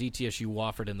scenario is ETSU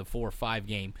Wofford in the 4-5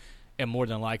 game, and more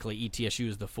than likely ETSU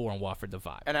is the 4 and Wofford the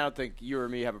 5. And I don't think you or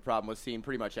me have a problem with seeing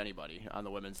pretty much anybody on the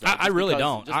women's side. I really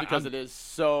don't. Just because it is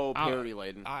so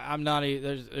parity-laden. I'm not.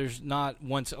 There's not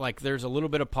once like there's a little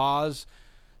bit of pause,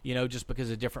 just because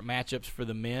of different matchups for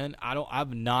the men.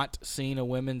 I've not seen a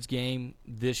women's game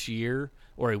this year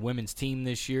or a women's team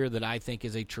this year that I think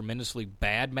is a tremendously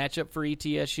bad matchup for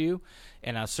ETSU.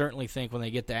 And I certainly think when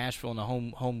they get to Asheville and the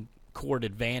home court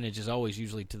advantage is always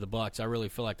usually to the Bucks. I really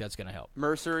feel like that's going to help.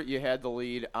 Mercer, you had the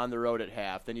lead on the road at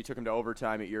half. Then you took them to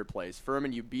overtime at your place.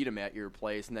 Furman, you beat them at your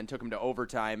place, and then took them to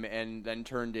overtime, and then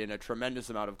turned in a tremendous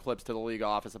amount of clips to the league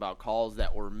office about calls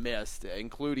that were missed,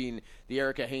 including the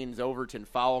Erica Haynes-Overton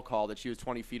foul call that she was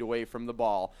 20 feet away from the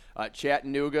ball.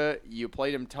 Chattanooga, you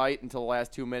played them tight until the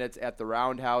last 2 minutes at the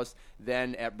Roundhouse.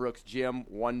 Then at Brooks Gym,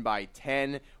 won by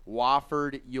 10.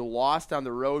 Wofford, you lost on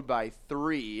the road by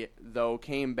 3, though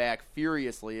came back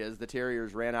furiously as the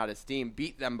Terriers ran out of steam.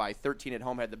 Beat them by 13 at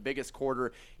home, had the biggest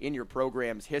quarter in your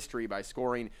program's history by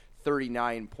scoring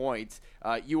 39 points.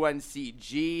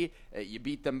 UNCG, you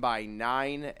beat them by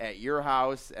 9 at your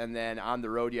house, and then on the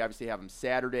road you obviously have them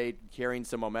Saturday, carrying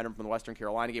some momentum from the Western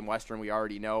Carolina game. Western, we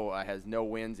already know, has no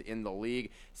wins in the league.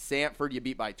 Sanford, you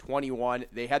beat by 21.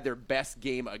 They had their best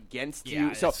game against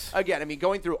you. So, again,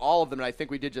 going through all of them, and I think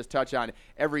we did just touch on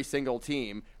every single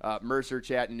team, Mercer,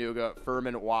 Chattanooga,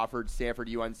 Furman, Wofford, Sanford,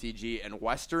 UNCG, and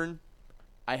Western,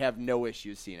 I have no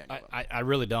issues seeing any of them. I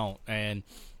really don't. And,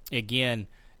 again,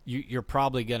 you're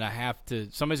probably going to have to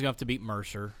 – somebody's going to have to beat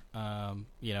Mercer, and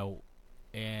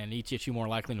ETSU more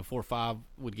likely in the 4-5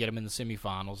 would get them in the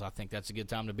semifinals. I think that's a good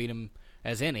time to beat them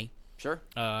as any. Sure.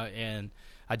 And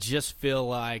I just feel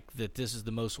like that this is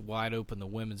the most wide open the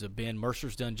women's have been.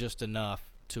 Mercer's done just enough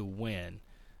to win.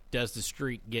 Does the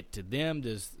streak get to them?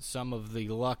 Does some of the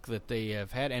luck that they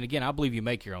have had? And, again, I believe you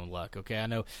make your own luck, okay? I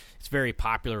know it's very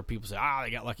popular. People say,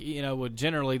 they got lucky. Well,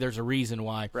 generally there's a reason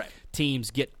why teams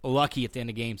get lucky at the end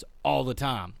of games all the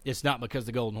time. It's not because of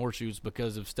the Golden Horseshoe. It's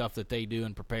because of stuff that they do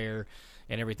and prepare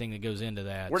and everything that goes into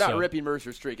that. We're not ripping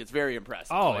Mercer's streak. It's very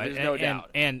impressive. Oh, there's no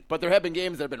doubt. But there have been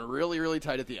games that have been really, really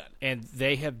tight at the end. And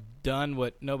they have done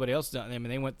what nobody else done.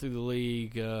 They went through the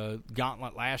league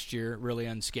gauntlet last year really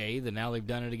unscathed, and now they've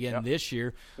done it again this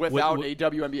year. Without a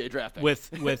WNBA draft pick.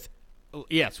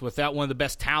 Without one of the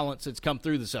best talents that's come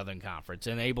through the Southern Conference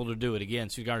and able to do it again.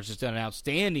 Sue Gardner's just done an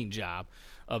outstanding job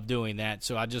of doing that.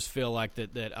 So I just feel like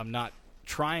that I'm not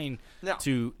trying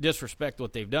to disrespect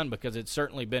what they've done because it's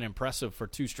certainly been impressive for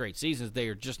 2 straight seasons. They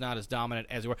are just not as dominant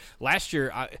as they were. Last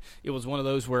year, it was one of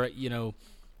those where,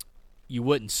 you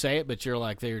wouldn't say it, but you're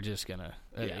like, they're just going to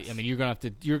you're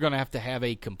going to have to have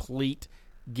a complete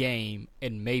game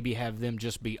and maybe have them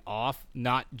just be off,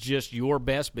 not just your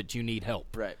best, but you need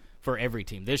help for every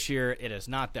team. This year, it is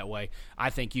not that way.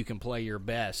 I think you can play your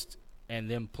best and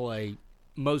then play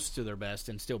most of their best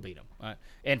and still beat them.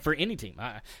 And for any team,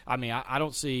 I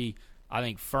don't see – I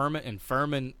think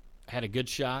Furman had a good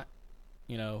shot,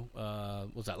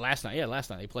 Was that last night? Yeah, last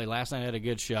night. They played last night, had a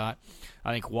good shot.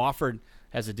 I think Wofford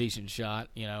has a decent shot.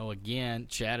 Again,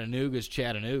 Chattanooga's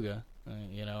Chattanooga.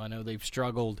 I know they've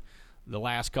struggled the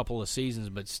last couple of seasons,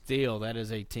 but still, that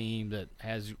is a team that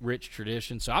has rich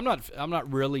tradition. So I'm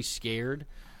not really scared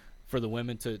for the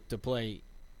women to play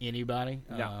anybody.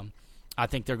 No. I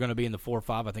think they're going to be in the 4 or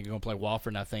 5. I think they're going to play Wofford,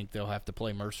 and I think they'll have to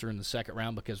play Mercer in the second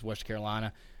round because West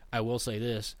Carolina, I will say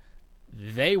this,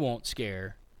 they won't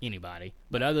scare anybody.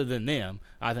 But other than them,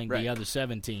 I think the other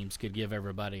 7 teams could give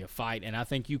everybody a fight, and I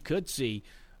think you could see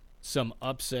some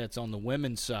upsets on the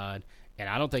women's side, and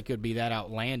I don't think it would be that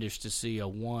outlandish to see a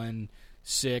 1-6,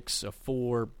 a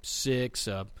 4-6,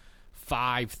 a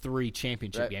 5-3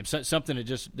 championship game. So, something that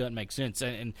just doesn't make sense.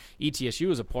 And ETSU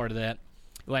was a part of that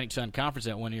Atlantic Sun Conference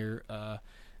that one year.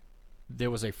 There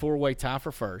was a 4-way tie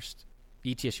for first.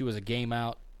 ETSU was a game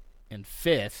out in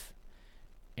 5th,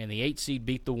 and the 8 seed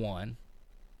beat the 1.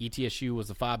 ETSU was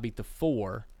the 5, beat the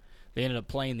 4. They ended up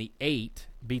playing the 8,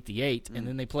 beat the 8, and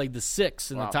then they played the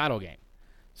 6 in the title game.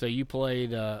 So you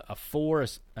played a 4,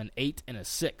 an 8, and a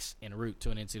 6 en route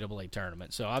to an NCAA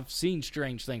tournament. So I've seen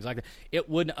strange things like that. It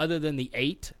wouldn't, other than the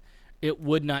 8, it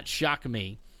would not shock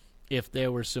me if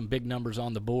there were some big numbers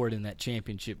on the board in that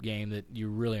championship game that you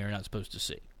really are not supposed to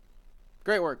see.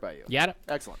 Great work by you. Got it?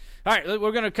 Excellent. All right,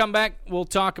 we're going to come back. We'll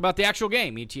talk about the actual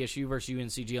game, ETSU versus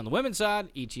UNCG on the women's side,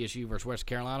 ETSU versus West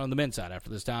Carolina on the men's side. After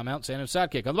this timeout, San Jose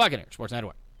Sidekick on the Buccaneers Sports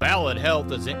Network. Ballad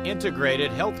Health is an integrated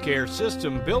healthcare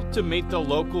system built to meet the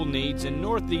local needs in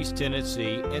Northeast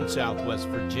Tennessee and Southwest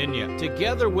Virginia.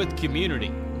 Together with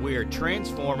community, we are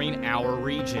transforming our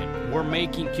region. We're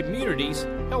making communities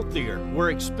healthier. We're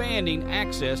expanding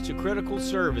access to critical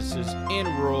services in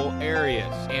rural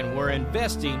areas. And we're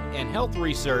investing in health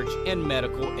research and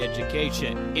medical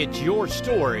education. It's your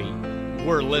story.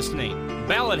 We're listening.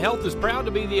 Ballad Health is proud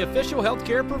to be the official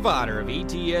healthcare provider of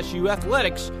ETSU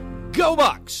Athletics. Go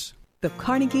Bucks! The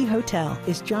Carnegie Hotel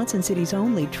is Johnson City's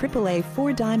only AAA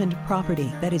 4-diamond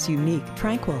property that is unique,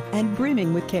 tranquil, and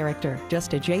brimming with character,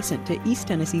 just adjacent to East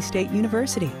Tennessee State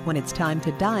University. When it's time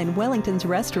to dine, Wellington's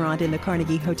restaurant in the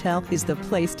Carnegie Hotel is the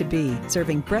place to be,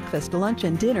 serving breakfast, lunch,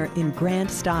 and dinner in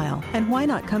grand style. And why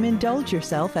not come indulge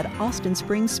yourself at Austin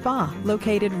Springs Spa,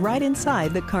 located right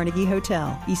inside the Carnegie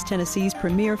Hotel. East Tennessee's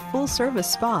premier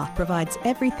full-service spa provides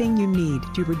everything you need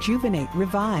to rejuvenate,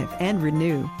 revive, and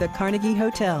renew. The Carnegie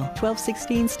Hotel,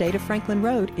 1216 State of Franklin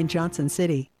Road in Johnson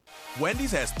City.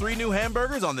 Wendy's has 3 new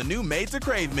hamburgers on the new Made to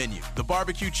Crave menu. The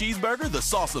barbecue cheeseburger, the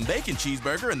sauce and bacon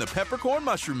cheeseburger, and the peppercorn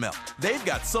mushroom melt. They've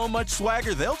got so much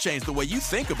swagger, they'll change the way you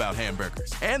think about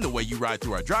hamburgers and the way you ride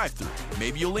through our drive-thru.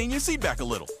 Maybe you'll lean your seat back a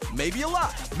little. Maybe a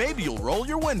lot. Maybe you'll roll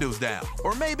your windows down.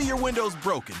 Or maybe your window's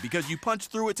broken because you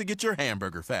punched through it to get your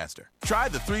hamburger faster. Try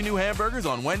the 3 new hamburgers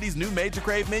on Wendy's new Made to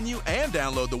Crave menu and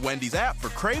download the Wendy's app for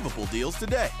craveable deals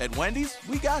today. At Wendy's,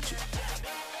 we got you.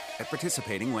 At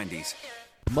participating Wendy's.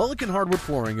 Mulliken Hardwood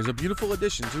Flooring is a beautiful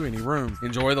addition to any room.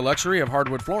 Enjoy the luxury of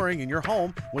hardwood flooring in your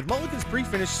home with Mulliken's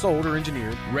pre-finished, sold or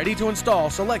engineered,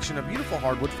 ready-to-install selection of beautiful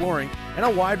hardwood flooring and a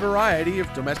wide variety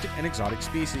of domestic and exotic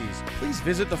species. Please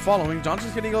visit the following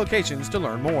Johnson City locations to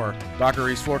learn more: Dr.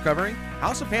 Reese Floor Covering,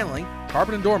 House of Paneling,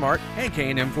 Carpet and Door Mart, and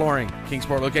K&M Flooring.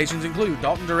 Kingsport locations include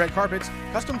Dalton Direct Carpets,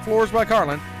 Custom Floors by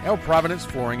Carlin, and Providence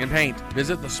Flooring and Paint.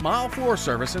 Visit the Smile Floor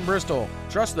Service in Bristol.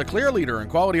 Trust the clear leader in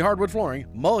quality hardwood flooring,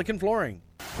 Mulliken Flooring.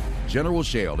 General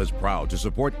Shale is proud to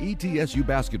support ETSU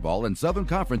basketball and Southern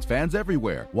Conference fans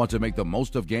everywhere. Want to make the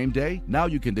most of game day? Now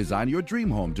you can design your dream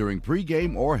home during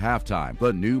pregame or halftime.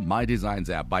 The new My Designs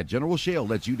app by General Shale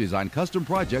lets you design custom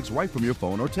projects right from your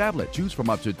phone or tablet. Choose from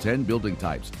up to 10 building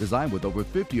types, designed with over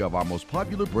 50 of our most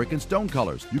popular brick and stone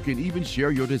colors. You can even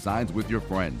share your designs with your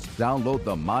friends. Download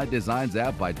the My Designs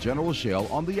app by General Shale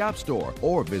on the App Store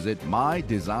or visit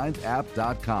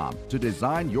mydesignsapp.com to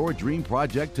design your dream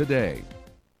project today.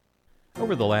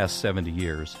 Over the last 70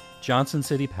 years, Johnson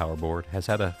City Power Board has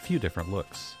had a few different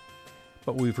looks,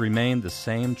 but we've remained the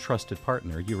same trusted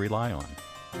partner you rely on.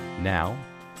 Now,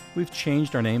 we've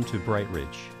changed our name to Bright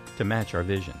Ridge to match our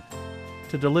vision,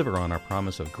 to deliver on our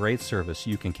promise of great service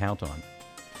you can count on,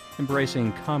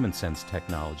 embracing common sense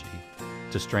technology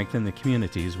to strengthen the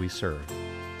communities we serve.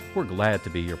 We're glad to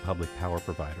be your public power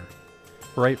provider.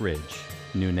 Bright Ridge,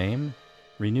 new name,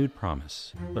 renewed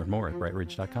promise. Learn more at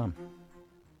brightridge.com.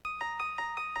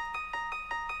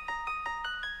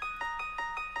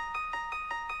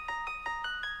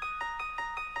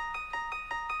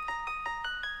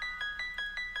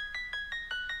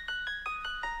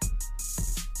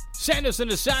 Sandos and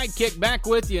the Sidekick back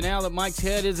with you. Now that Mike's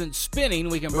head isn't spinning,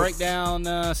 we can break down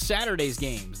Saturday's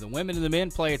games. The women and the men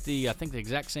play at the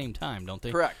exact same time, don't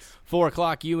they? Correct. 4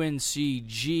 o'clock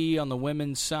UNCG on the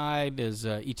women's side is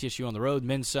ETSU on the road.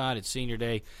 Men's side, it's senior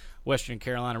day, Western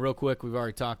Carolina. Real quick, we've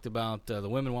already talked about the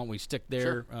women. Why don't we stick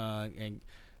there and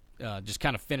just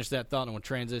kind of finish that thought, and we'll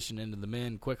transition into the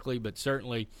men quickly. But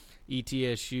certainly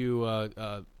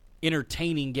ETSU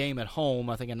entertaining game at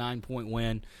home. I think a 9-point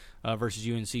win versus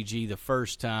UNCG the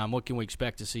first time. What can we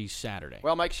expect to see Saturday?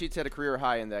 Well, Mike Sheets had a career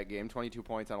high in that game, 22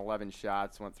 points on 11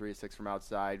 shots, went 3 of 6 from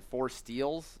outside, 4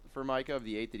 steals for Micah of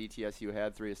the 8 that ETSU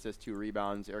had, 3 assists, 2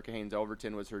 rebounds. Erica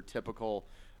Haynes-Overton was her typical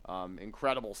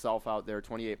incredible self out there,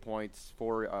 28 points,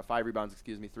 5 rebounds,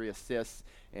 3 assists,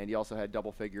 and he also had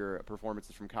double-figure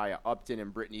performances from Kaya Upton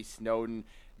and Brittany Snowden.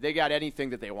 They got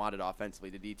anything that they wanted offensively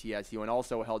to ETSU, and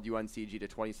also held UNCG to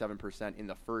 27% in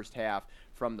the first half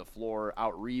from the floor,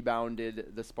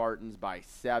 out-rebounded the Spartans by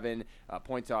 7,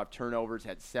 points off turnovers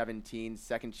had 17,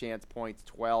 second chance points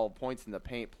 12, points in the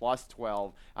paint plus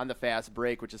 12 on the fast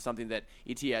break, which is something that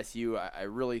ETSU I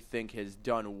really think has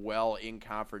done well in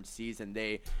conference season.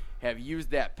 They have used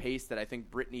that pace that I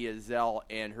think Brittany Ezell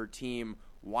and her team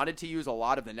wanted to use a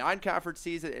lot of the non-conference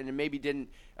season, and maybe didn't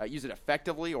use it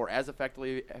effectively or as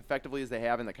effectively as they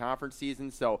have in the conference season.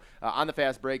 So on the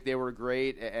fast break, they were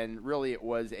great, and really it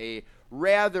was a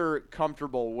rather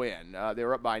comfortable win. They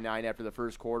were up by 9 after the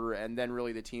first quarter, and then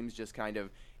really the teams just kind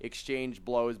of exchanged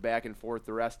blows back and forth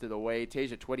the rest of the way.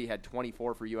 Tasia Twitty had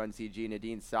 24 for UNCG.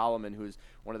 Nadine Solomon, who's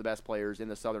one of the best players in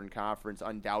the Southern Conference,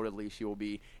 undoubtedly she will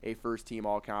be a first-team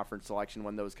all-conference selection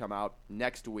when those come out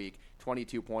next week.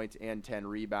 22 points and 10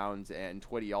 rebounds, and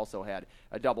Twitty also had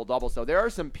a double-double. So there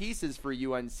are some pieces for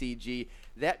UNCG.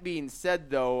 That being said,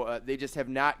 though, they just have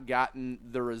not gotten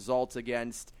the results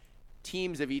against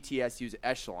teams of ETSU's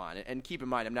echelon. And keep in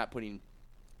mind, I'm not putting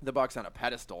the Bucks on a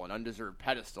pedestal, an undeserved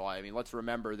pedestal. I mean, let's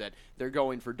remember that they're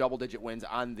going for double-digit wins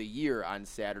on the year on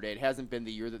Saturday. It hasn't been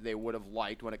the year that they would have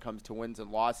liked when it comes to wins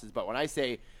and losses. But when I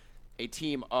say a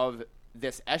team of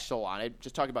this echelon, I'm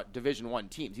just talking about Division I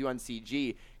teams.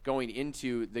 UNCG, going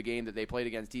into the game that they played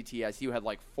against ETSU, had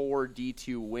like 4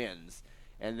 D2 wins,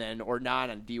 and then, or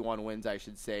non-D1 wins, I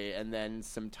should say, and then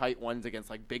some tight ones against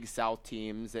like Big South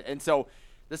teams. And so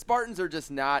the Spartans are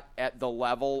just not at the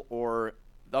level or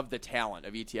of the talent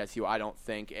of ETSU, I don't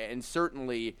think. And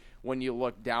certainly when you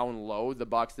look down low, the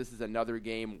Bucks, this is another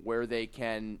game where they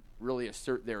can really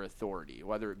assert their authority,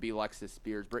 whether it be Lexus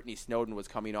Spears. Brittany Snowden was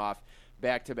coming off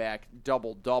back-to-back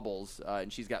double-doubles,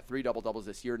 and she's got 3 double-doubles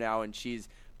this year now, and she's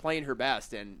playing her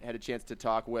best, and had a chance to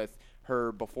talk with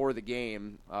her before the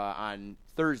game on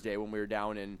Thursday when we were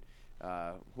down in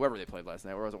whoever they played last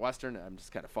night. Where was it? Western? I'm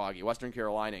just kind of foggy. Western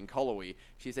Carolina and Cullowhee.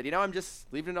 She said, I'm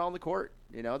just leaving it all on the court.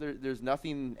 There's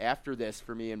nothing after this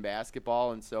for me in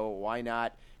basketball, and so why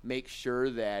not make sure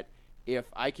that if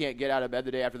I can't get out of bed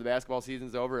the day after the basketball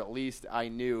season's over, at least I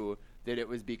knew that it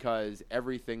was because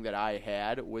everything that I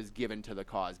had was given to the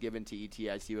cause, given to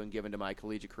ETSU, and given to my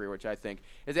collegiate career, which I think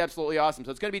is absolutely awesome. So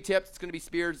it's going to be Tips, it's going to be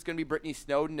Spears, it's going to be Brittany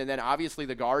Snowden, and then obviously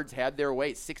the guards had their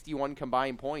way. 61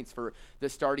 combined points for the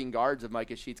starting guards of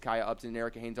Micah Sheets, Kaya Upton, and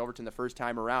Erica Haynes-Overton the first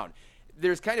time around.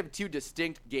 There's kind of 2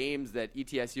 distinct games that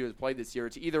ETSU has played this year.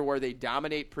 It's either where they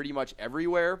dominate pretty much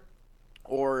everywhere,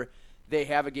 or they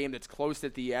have a game that's close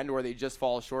at the end where they just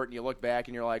fall short, and you look back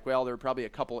and you're like, well, there are probably a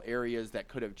couple areas that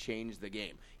could have changed the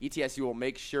game. ETSU will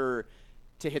make sure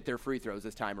to hit their free throws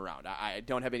this time around. I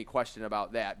don't have any question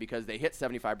about that, because they hit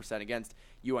 75% against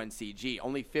UNCG,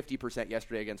 only 50%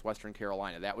 yesterday against Western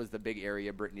Carolina. That was the big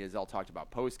area Brittany Ezell talked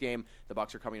about post-game. The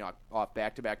Bucks are coming off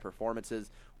back-to-back performances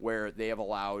where they have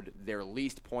allowed their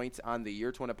least points on the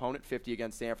year to an opponent, 50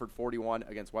 against Stanford, 41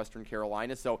 against Western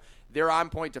Carolina. So they're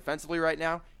on point defensively right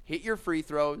now. Hit your free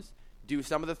throws. Do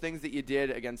some of the things that you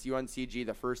did against UNCG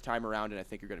the first time around, and I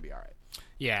think you're going to be all right.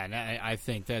 Yeah, and I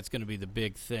think that's going to be the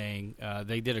big thing.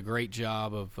 They did a great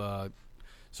job of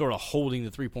sort of holding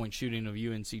the three-point shooting of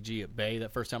UNCG at bay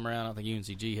that first time around. I think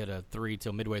UNCG hit a 3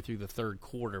 till midway through the third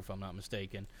quarter, if I'm not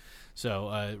mistaken.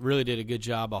 So really did a good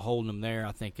job of holding them there.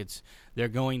 I think they're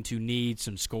going to need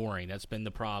some scoring. That's been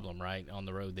the problem, right, on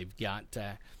the road. They've got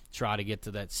to try to get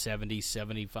to that 70,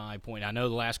 75 point. I know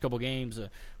the last couple games,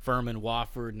 Furman,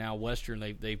 Wofford, now Western,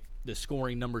 the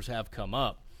scoring numbers have come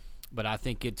up. But I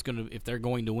think it's going to, if they're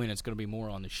going to win, it's going to be more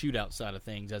on the shootout side of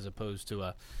things as opposed to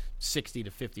a 60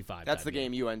 to 55. That's the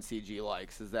game UNCG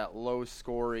likes, is that low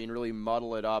scoring, really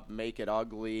muddle it up, make it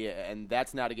ugly, and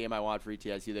that's not a game I want for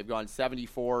ETSU. They've gone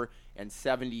 74 and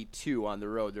 72 on the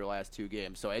road their last 2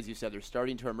 games. So as you said, they're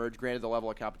starting to emerge. Granted, the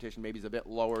level of competition maybe is a bit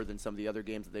lower than some of the other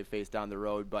games that they've faced down the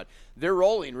road, but they're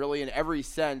rolling really in every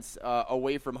sense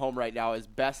away from home right now, as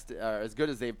good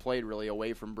as they've played really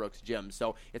away from Brooks Gym.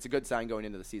 So it's a good sign going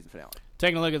into the season finale.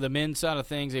 Taking a look at the men's side of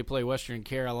things, they play Western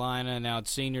Carolina. Now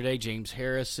it's senior day. James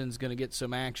Harrison's going to get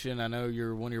some action. I know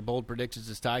one of your bold predictions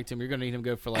is tied to him. You're going to need him to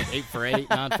go for like 8 for 8,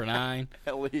 9 for 9.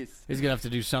 At least. He's going to have to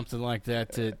do something like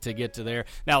that to get to there.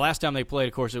 Now, last time they played,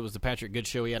 of course, it was the Patrick Good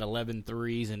show. He had 11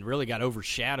 threes and really got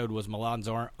overshadowed was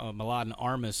Mladen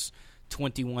Armas,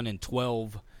 21 and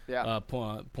 12.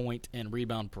 Point and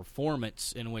rebound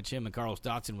performance in which him and Carlos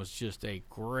Dotson was just a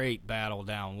great battle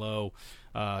down low.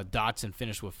 Dotson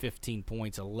finished with 15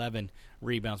 points, 11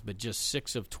 rebounds, but just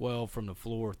 6 of 12 from the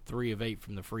floor, 3 of 8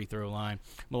 from the free throw line.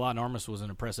 Mladen Armas was an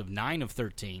impressive 9 of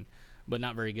 13, but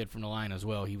not very good from the line as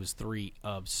well. He was 3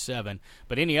 of 7.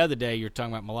 But any other day, you're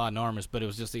talking about Mladen Armas, but it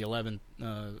was just the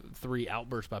 11-3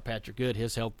 outburst by Patrick Good.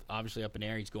 His health obviously up in the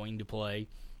air. He's going to play.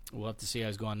 We'll have to see how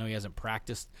he's going. I know he hasn't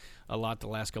practiced a lot the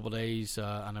last couple of days.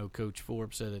 I know Coach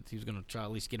Forbes said that he was going to try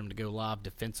at least get him to go live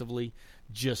defensively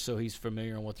just so he's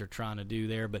familiar on what they're trying to do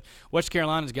there. But West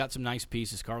Carolina's got some nice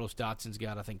pieces. Carlos Dotson's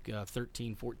got, I think,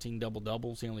 13, 14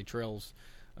 double-doubles. He only trails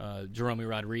Jerome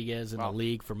Rodriguez in the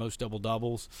league for most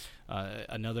double-doubles.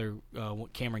 Another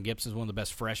Cameron Gibson's one of the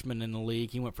best freshmen in the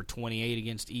league. He went for 28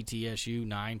 against ETSU,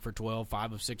 9 for 12,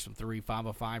 5 of 6 from 3, 5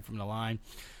 of 5 from the line.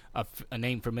 A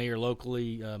name familiar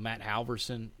locally, Matt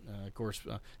Halverson, of course,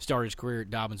 started his career at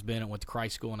Dobbins Bennett, went to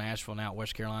Christ School in Asheville, now at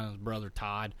West Carolina. His brother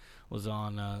Todd was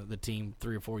on the team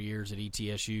 3 or 4 years at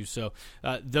ETSU. So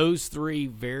those 3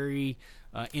 very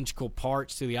integral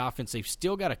parts to the offense. They've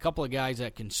still got a couple of guys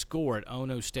that can score it.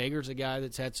 Ono Steger's a guy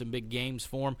that's had some big games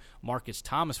for him. Marcus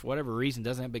Thomas, for whatever reason,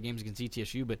 doesn't have big games against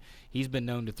ETSU, but he's been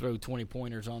known to throw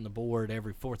 20-pointers on the board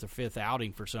every 4th or 5th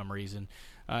outing for some reason.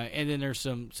 And then there's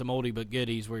some oldie but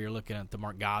goodies where you're looking at the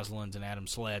Mark Goslins and Adam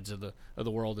Sleds of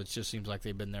the world. It just seems like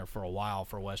they've been there for a while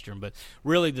for Western. But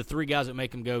really the 3 guys that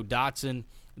make them go, Dotson,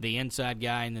 the inside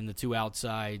guy, and then the 2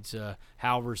 outsides,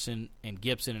 Halverson and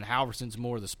Gibson. And Halverson's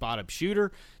more of the spot-up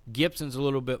shooter. Gibson's a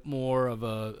little bit more of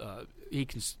he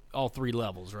can all 3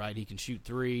 levels, right? He can shoot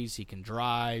threes, he can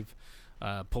drive,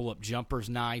 pull-up jumper's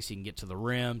nice. He can get to the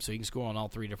rim, so he can score on all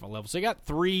 3 different levels. So you got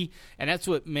 3, and that's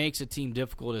what makes a team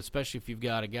difficult, especially if you've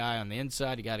got a guy on the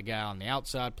inside, you got a guy on the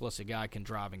outside, plus a guy can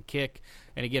drive and kick.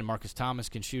 And, again, Marcus Thomas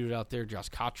can shoot it out there. Josh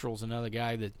Cottrell's another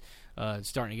guy that is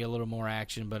starting to get a little more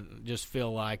action, but just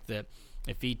feel like that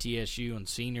if ETSU on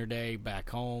senior day back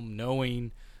home,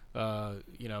 knowing, of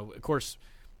course,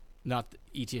 not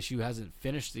ETSU hasn't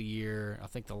finished the year. I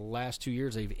think the last 2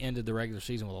 years they've ended the regular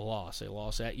season with a loss. They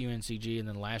lost at UNCG, and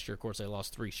then last year, of course, they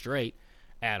lost 3 straight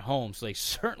at home. So they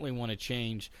certainly want to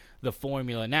change the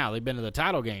formula now. They've been to the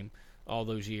title game all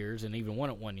those years and even won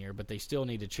it 1 year, but they still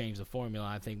need to change the formula,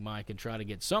 I think, Mike, and try to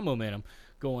get some momentum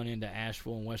going into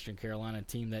Asheville and Western Carolina, a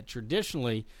team that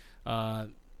traditionally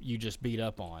you just beat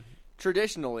up on.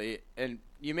 Traditionally, and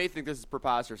you may think this is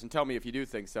preposterous, and tell me if you do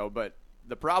think so, but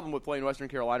the problem with playing Western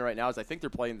Carolina right now is I think they're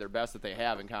playing their best that they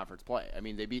have in conference play. I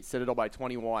mean, they beat Citadel by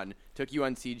 21, took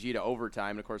UNCG to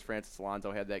overtime, and, of course, Francis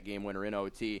Alonso had that game winner in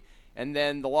OT. And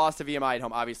then the loss to VMI at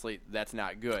home, obviously, that's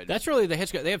not good. That's really the head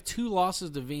scratch. They have 2 losses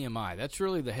to VMI. That's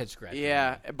really the head scratch.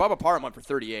 Yeah, Bubba Parham went for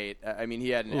 38. I mean, he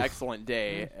had an excellent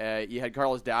day. You had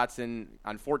Carlos Dotson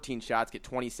on 14 shots get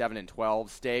 27 and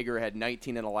 12. Stager had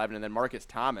 19 and 11. And then Marcus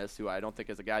Thomas, who I don't think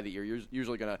is a guy that you're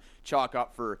usually going to chalk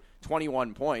up for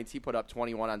 21 points, he put up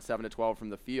 21 on 7 to 12 from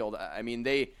the field. I mean,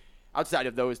 outside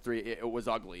of those 3, it was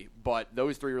ugly. But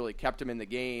those 3 really kept him in the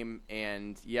game.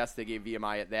 And, yes, they gave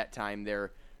VMI at that time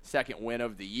their second win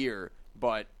of the year.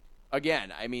 But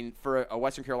again, I mean, for a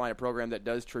Western Carolina program that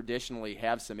does traditionally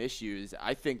have some issues,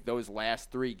 I think those last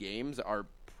 3 games are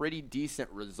pretty decent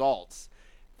results.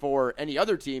 For any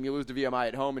other team, you lose to VMI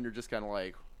at home and you're just kind of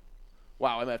like, wow,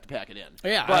 I'm going to have to pack it in.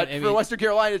 Yeah, but for Western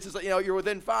Carolina, it's just like, you're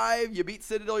within 5, you beat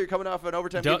Citadel, you're coming off an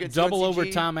overtime kick against double UNCG.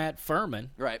 Overtime at Furman.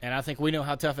 Right. And I think we know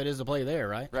how tough it is to play there,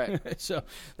 right? Right. So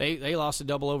they lost a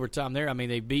double overtime there. I mean,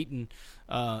 they've beaten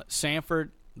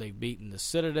Sanford. They've beaten the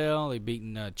Citadel. They've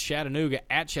beaten Chattanooga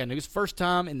at Chattanooga. It's the first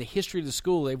time in the history of the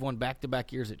school they've won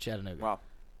back-to-back years at Chattanooga. Wow.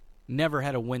 Never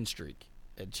had a win streak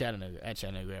at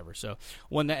Chattanooga ever. So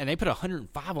won that, and they put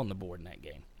 105 on the board in that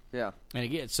game. Yeah. And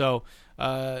again, so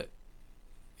and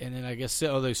then I guess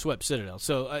they swept Citadel.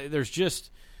 So there's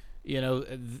just,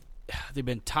 they've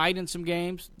been tight in some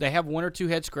games. They have one or two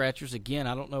head scratchers. Again,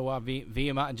 I don't know why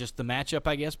VMI, just the matchup,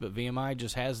 I guess, but VMI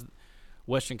just has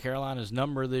Western Carolina's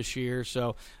number this year.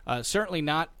 So certainly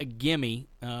not a gimme.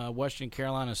 Western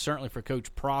Carolina, certainly for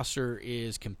Coach Prosser,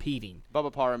 is competing.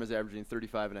 Bubba Parham is averaging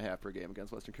 35.5 per game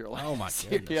against Western Carolina. Oh, my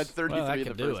goodness. He had 33 in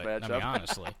the first matchup. matchup. I mean,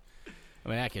 honestly.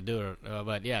 I could do it.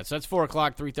 But, yeah, so that's 4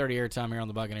 o'clock, 3:30 airtime here on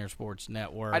the Buccaneer Sports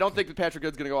Network. I don't think that Patrick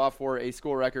Good's going to go off for a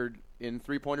school record in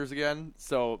three-pointers again.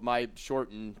 So my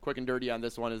short and quick and dirty on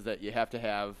this one is that you have to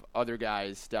have other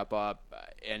guys step up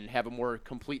and have a more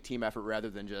complete team effort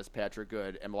rather than just Patrick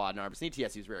Good and Mladen Armas.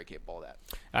 ETSU is very capable of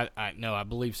that. I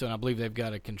believe so, and I believe they've got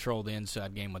to control the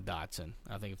inside game with Dotson.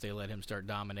 I think if they let him start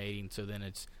dominating, so then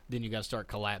you got to start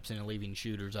collapsing and leaving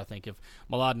shooters. I think if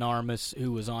Mladen Armas,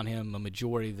 who was on him a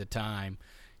majority of the time,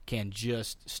 can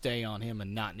just stay on him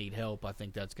and not need help, I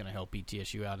think that's going to help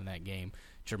ETSU out in that game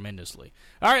tremendously.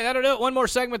 All right, that'll do it. One more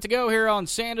segment to go here on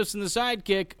Sandos and the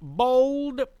Sidekick.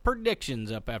 Bold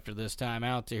predictions up after this time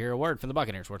out to hear a word from the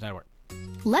Buccaneer Sports Network.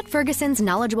 Let Ferguson's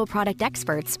knowledgeable product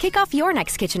experts kick off your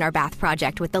next kitchen or bath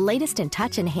project with the latest in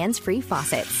touch and hands-free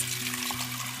faucets,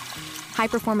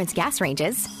 high-performance gas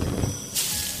ranges,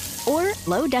 or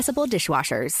low-decibel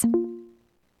dishwashers.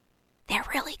 They're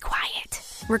really quiet.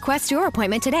 Request your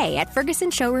appointment today at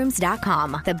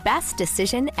FergusonShowrooms.com. The best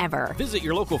decision ever. Visit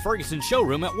your local Ferguson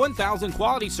showroom at 1000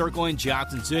 Quality Circle in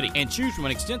Johnson City and choose from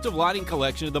an extensive lighting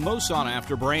collection of the most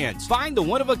sought-after brands. Find the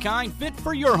one-of-a-kind fit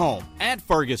for your home at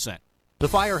Ferguson. The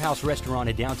Firehouse Restaurant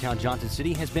in downtown Johnson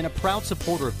City has been a proud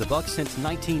supporter of the Bucs since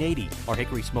 1980. Our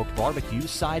hickory smoked barbecue,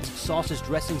 sides, sauces,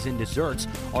 dressings, and desserts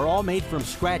are all made from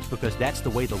scratch because that's the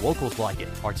way the locals like it.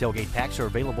 Our tailgate packs are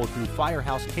available through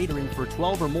Firehouse Catering for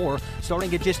 12 or more,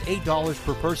 starting at just $8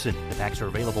 per person. The packs are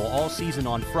available all season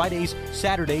on Fridays,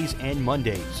 Saturdays, and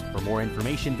Mondays. For more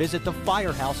information, visit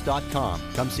thefirehouse.com.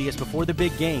 Come see us before the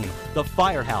big game. The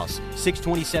Firehouse,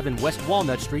 627 West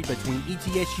Walnut Street between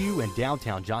ETSU and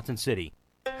downtown Johnson City.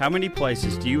 How many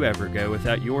places do you ever go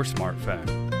without your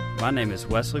smartphone? My name is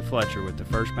Wesley Fletcher with the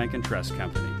First Bank and Trust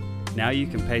Company. Now you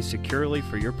can pay securely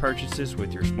for your purchases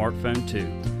with your smartphone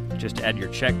too. Just add your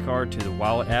check card to the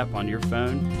Wallet app on your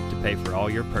phone to pay for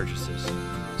all your purchases.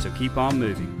 So keep on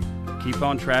moving, keep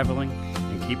on traveling,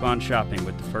 and keep on shopping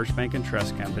with the First Bank and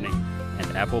Trust Company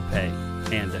and Apple Pay,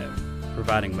 Ando,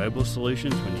 providing mobile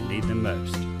solutions when you need them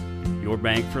most. Your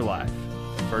bank for life.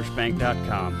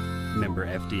 FirstBank.com, member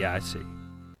FDIC.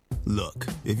 Look,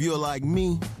 if you're like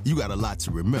me, you got a lot to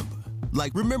remember.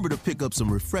 Like, remember to pick up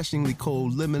some refreshingly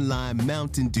cold lemon lime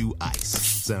Mountain Dew ice.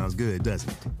 Sounds good, doesn't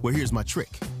it? Well, here's my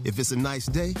trick. If it's a nice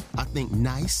day, I think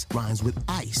nice rhymes with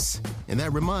ice. And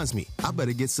that reminds me, I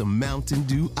better get some Mountain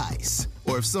Dew ice.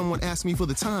 Or if someone asks me for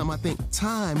the time, I think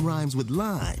time rhymes with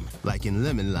lime, like in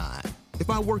lemon lime.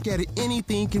 If I work at it,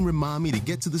 anything can remind me to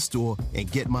get to the store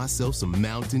and get myself some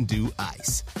Mountain Dew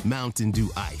ice. Mountain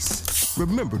Dew ice.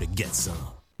 Remember to get some.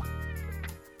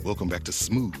 Welcome back to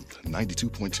Smooth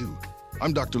 92.2.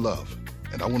 I'm Dr. Love,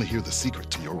 and I want to hear the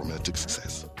secret to your romantic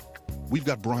success. We've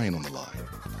got Brian on the line.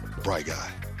 Bri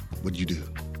guy, what'd you do?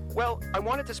 Well, I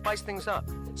wanted to spice things up,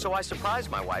 so I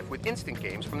surprised my wife with instant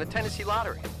games from the Tennessee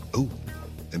Lottery. Oh,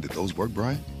 and did those work,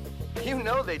 Brian? You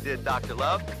know they did, Dr.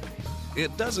 Love.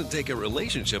 It doesn't take a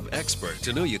relationship expert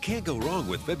to know you can't go wrong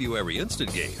with February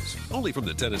instant games. Only from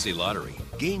the Tennessee Lottery.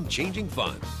 Game-changing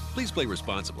fun. Please play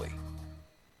responsibly.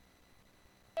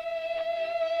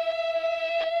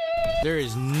 There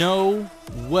is no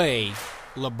way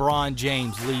LeBron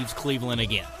James leaves Cleveland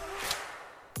again.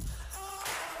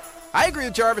 I agree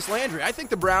with Jarvis Landry. I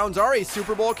think the Browns are a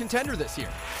Super Bowl contender this year.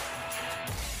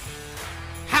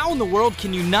 How in the world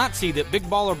can you not see that Big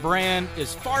Baller Brand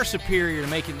is far superior to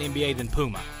making the NBA than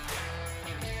Puma?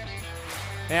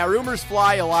 Now, rumors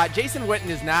fly a lot. Jason Witten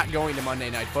is not going to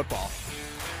Monday Night Football.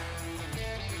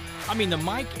 I mean, the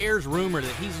Mike Ayers rumor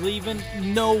that he's leaving,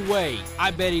 no way.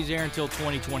 I bet he's there until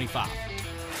 2025.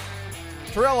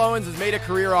 Terrell Owens has made a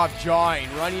career off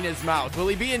jawing, running his mouth. Will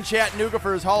he be in Chattanooga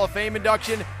for his Hall of Fame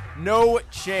induction? No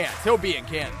chance. He'll be in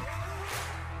Canton.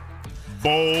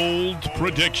 Bold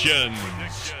predictions.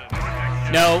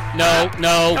 No.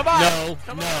 Come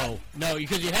on. No.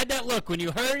 Because you had that look. When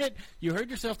you heard it, you heard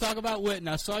yourself talk about Witten.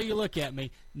 I saw you look at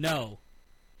me. No.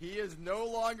 He is no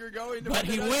longer going to But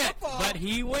he went. football. But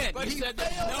he went. But you he said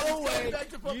failed. there's no He's way. going back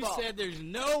to football. You said there's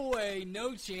no way,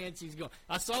 no chance he's going.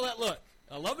 I saw that look.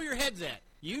 I love where your head's at.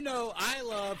 You know I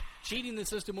love cheating the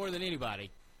system more than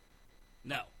anybody.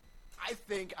 No. I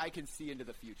think I can see into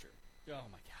the future. Oh,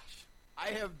 my gosh.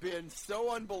 I have been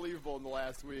so unbelievable in the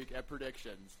last week at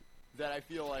predictions that I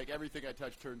feel like everything I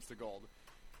touch turns to gold.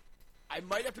 I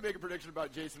might have to make a prediction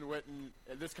about Jason Witten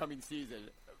this coming season.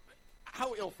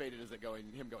 how ill-fated is it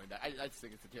him going back? I just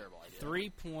think it's a terrible idea.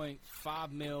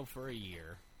 $3.5 million for a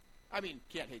year. I mean,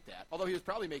 can't hate that. Although he was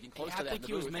probably making close to that in the booth. I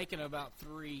think he was making about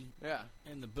 $3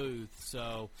 in the booth.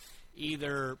 So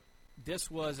either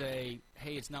this was hey,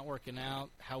 it's not working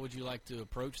out. How would you like to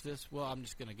approach this? Well, I'm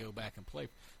just going to go back and play.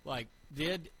 Like,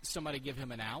 did somebody give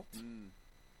him an out?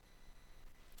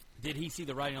 Did he see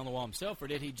the writing on the wall himself, or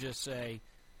did he just say,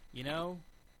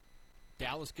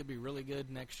 Dallas could be really good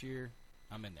next year.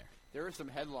 I'm in there. There were some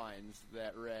headlines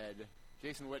that read,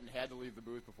 Jason Witten had to leave the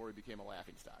booth before he became a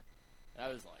laughingstock. And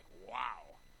I was like,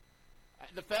 wow.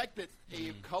 The fact that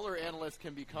a color analyst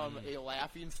can become a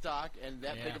laughingstock and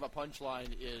that big of a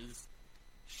punchline is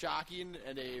shocking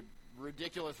and a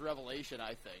ridiculous revelation,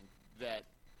 I think, that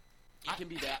it can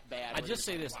be that bad. I just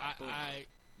say this. Wow,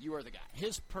 you are the guy.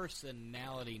 His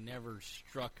personality never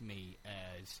struck me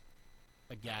as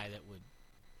a guy that would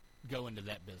go into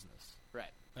that business.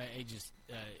 Right. He just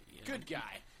good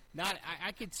guy.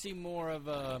 I could see more of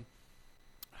a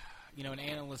an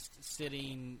analyst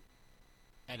sitting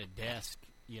at a desk,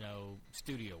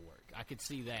 studio work. I could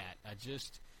see that.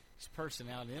 His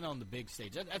personality, and on the big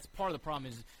stage. That's part of the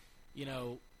problem is,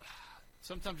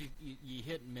 sometimes you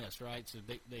hit and miss, right? So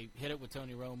they hit it with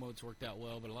Tony Romo. It's worked out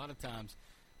well, but a lot of times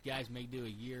guys may do a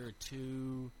year or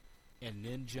two and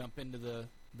then jump into the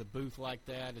booth like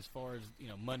that. As far as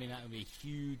Monday night would be a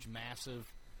huge, massive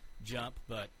jump,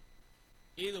 but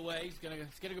either way, he's gonna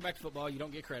go back to football. You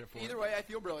don't get credit for it. Either way, I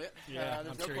feel brilliant. Yeah,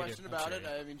 there's I'm no sure question about it.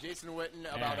 I mean, Jason Witten,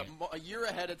 about a year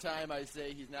ahead of time, I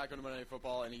say he's not going to Monday Night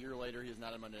Football, and a year later, he's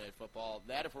not on Monday Night Football.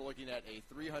 That, if we're looking at a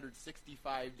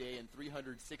 365-day and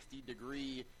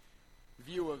 360-degree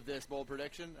view of this bold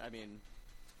prediction, I mean,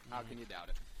 how can you doubt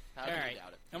it? How can you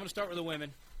doubt it? I'm going to start with the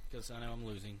women because I know I'm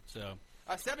losing. So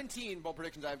 17 bold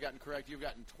predictions I've gotten correct. You've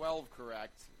gotten 12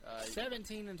 correct.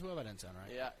 17 and 12, that didn't sound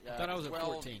right. Yeah. I thought I was 12,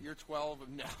 at 14. You're 12.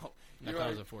 No. I thought I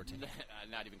was at 14.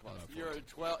 Not even close. You're at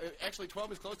 12. Actually,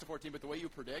 12 is close to 14, but the way you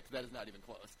predict, that is not even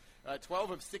close.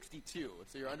 12 of 62,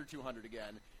 so you're under 200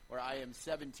 again, where I am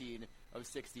 17 of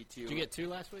 62. Did you get 2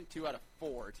 last week? 2 out of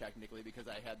 4, technically, because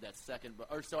I had that second.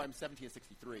 So I'm 17 of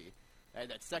 63. I had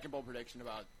that second bold prediction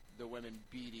about the women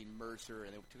beating Mercer,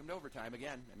 and they took them to overtime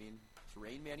again. I mean, it's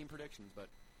Rain Manning predictions, but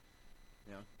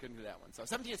couldn't do that one. So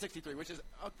 17 of 63, which is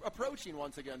approaching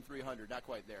once again 300. Not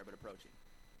quite there, but approaching.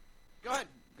 Go ahead.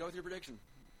 Go with your prediction.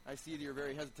 I see that you're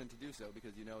very hesitant to do so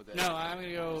because you know that. No, I'm going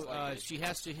to go. She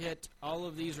has to hit all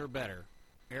of these or better.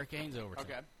 Erica Haynes overtime.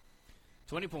 Okay.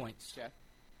 20 points. Okay.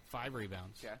 5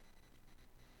 rebounds. Okay.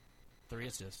 3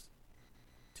 assists.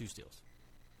 2 steals.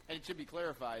 And it should be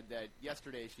clarified that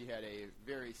yesterday she had a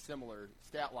very similar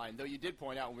stat line, though you did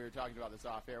point out when we were talking about this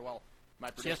off air, well, my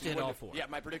prediction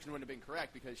my prediction wouldn't have been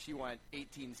correct because she went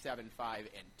 18, 7, 5, and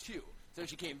 2. So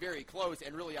she came very close,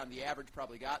 and really on the average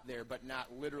probably got there, but not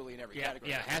literally in every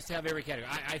category. Yeah, it has to have every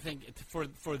category. I think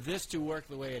for this to work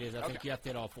the way it is, I think you have to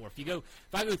hit all 4. If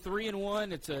I go 3 and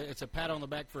 1, it's a pat on the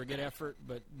back for a good effort,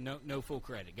 but no full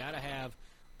credit. Got to have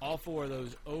all 4 of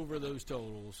those over those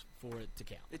totals for it to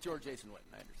count. It's your Jason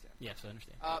Witten, I understand. Yes, I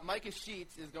understand. Micah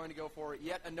Sheets is going to go for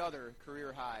yet another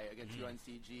career high against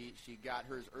UNCG. She got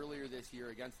hers earlier this year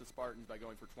against the Spartans by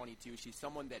going for 22. She's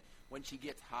someone that when she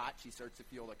gets hot, she starts to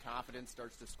feel the confidence,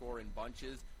 starts to score in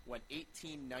bunches. Went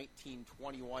 18, 19,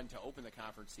 21 to open the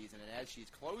conference season, and as she's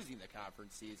closing the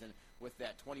conference season with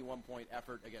that 21-point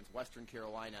effort against Western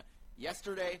Carolina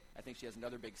yesterday, I think she has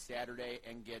another big Saturday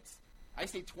and gets, I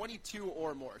say 22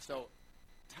 or more. So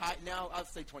now I'll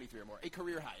say 23 or more. A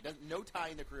career high. No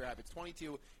tying the career high. If it's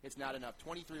 22, it's not enough.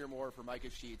 23 or more for Micah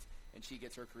Sheets, and she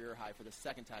gets her career high for the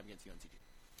second time against UNCG.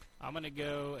 I'm going to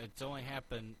go, it's only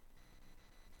happened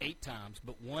 8 times,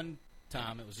 but one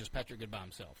time it was just Patrick Good by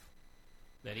himself.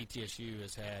 That ETSU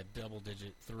has had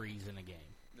double-digit threes in a game.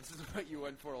 This is what you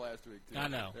went for last week, too. I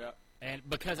know. Yeah. And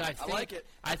because I like it.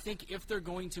 I think if they're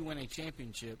going to win a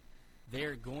championship,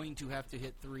 they're going to have to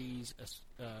hit threes,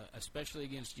 especially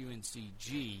against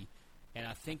UNCG, and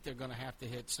I think they're going to have to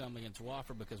hit some against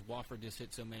Wofford because Wofford just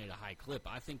hit so many at a high clip.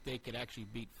 I think they could actually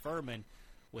beat Furman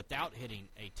without hitting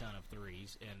a ton of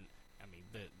threes. And I mean,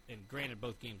 and granted,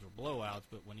 both games were blowouts,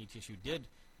 but when ETSU did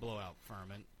blow out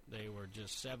Furman, they were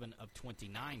just 7 of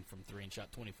 29 from 3 and shot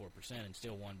 24% and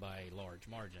still won by a large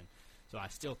margin. So I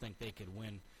still think they could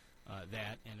win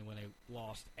that, and when they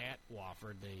lost at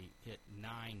Wofford, they hit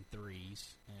 9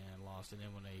 threes and lost. And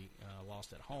then when they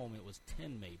lost at home, it was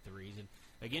 10 made threes. And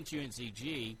against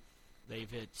UNCG,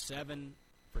 they've hit 7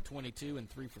 for 22 and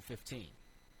 3 for 15.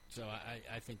 So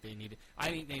I think they need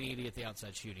to get the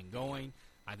outside shooting going.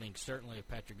 I think certainly if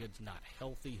Patrick Good's not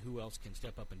healthy, who else can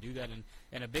step up and do that?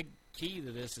 And a big key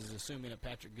to this is assuming that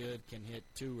Patrick Good can hit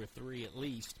 2 or 3 at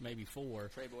least, maybe 4,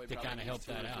 to kind of help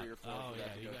that out. Oh,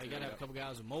 yeah, you got to have a couple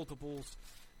guys with multiples.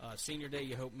 Senior day,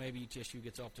 you hope maybe ETSU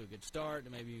gets off to a good start,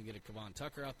 and maybe you get a Kevon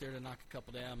Tucker out there to knock a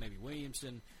couple down, maybe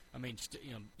Williamson. I mean,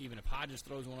 even if Hodges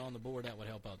throws one on the board, that would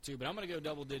help out too. But I'm going to go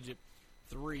double-digit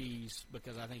threes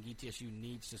because I think ETSU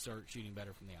needs to start shooting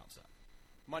better from the outside.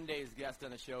 Monday's guest on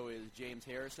the show is James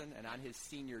Harrison, and on his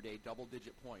senior day,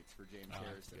 double-digit points for James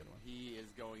Harrison. He is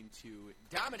going to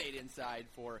dominate inside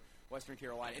for Western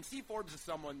Carolina. And Steve Forbes is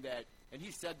someone that, and he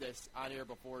said this on air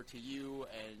before to you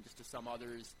and just to some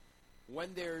others,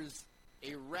 when there's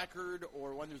a record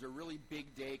or when there's a really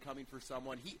big day coming for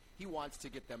someone, he wants to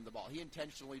get them the ball. He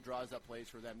intentionally draws up plays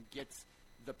for them, gets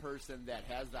the person that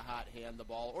has the hot hand the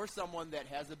ball, or someone that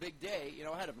has a big day,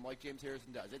 ahead of him, like James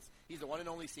Harrison does. He's the one and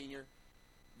only senior.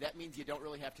 That means you don't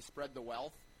really have to spread the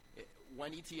wealth.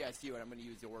 When ETSU, and I'm going to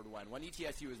use the word when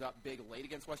ETSU is up big late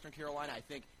against Western Carolina, I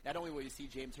think not only will you see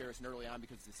James Harrison early on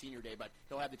because it's the senior day, but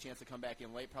he'll have the chance to come back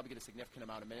in late, probably get a significant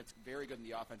amount of minutes. Very good in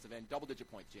the offensive end.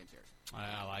 Double-digit points, James Harrison.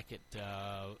 I like it.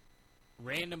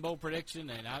 Random bold prediction,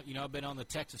 and I've been on the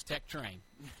Texas Tech train.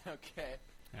 Okay.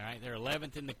 All right, they're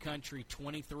 11th in the country,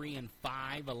 23-5,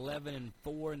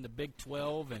 11-4 in the Big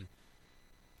 12, and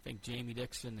I think Jamie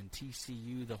Dixon and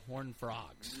TCU, the Horned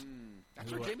Frogs.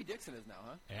 That's where Jamie Dixon is now,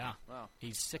 huh? Yeah. Wow.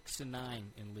 He's 6-9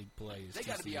 in league plays. They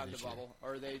got to be on the bubble,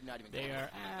 or are they not even? They are.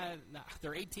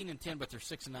 They're 18-10, but they're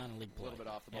 6-9 in league play. A little bit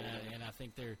off the bubble, and I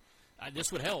think they're.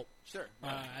 This would help. Sure.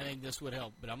 I think this would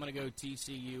help, but I'm going to go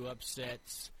TCU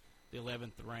upsets the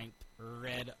 11th ranked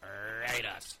Red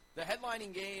Raiders. The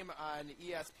headlining game on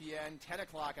ESPN, 10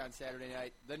 o'clock on Saturday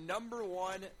night. The number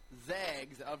 1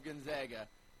 Zags of Gonzaga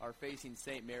are facing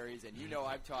St. Mary's, and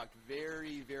I've talked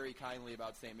very, very kindly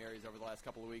about St. Mary's over the last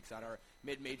couple of weeks on our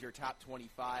mid-major top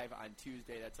 25 on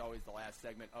Tuesday. That's always the last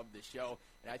segment of the show,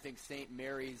 and I think St.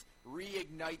 Mary's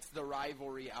reignites the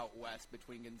rivalry out west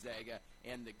between Gonzaga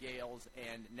and the Gales,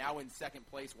 and now in second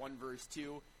place, 1 versus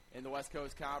 2 in the West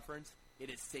Coast Conference, it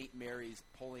is St. Mary's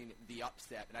pulling the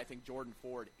upset, and I think Jordan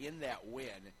Ford in that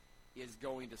win is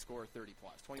going to score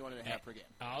 30-plus, 21.5 per game.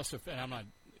 I'm not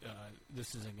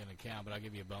this isn't going to count, but I'll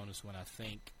give you a bonus one, I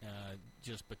think,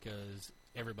 just because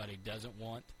everybody doesn't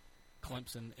want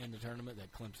Clemson in the tournament,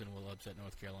 that Clemson will upset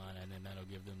North Carolina, and then that'll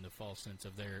give them the false sense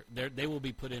of they will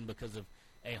be put in because of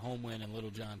a home win in Little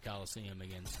John Coliseum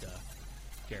against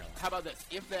Carolina. How about this?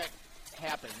 If that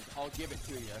happens, I'll give it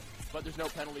to you, but there's no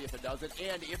penalty if it doesn't.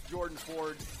 And if Jordan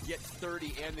Ford gets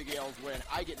 30 and the Gales win,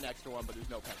 I get an extra one, but there's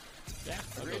no penalty. Yeah,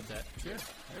 I'll go with that. Sure.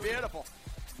 Beautiful.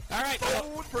 All right.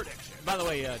 Bold prediction. By the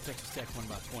way, Texas Tech won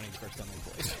about 20 the first time they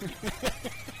played.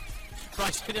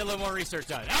 Probably should have done a little more research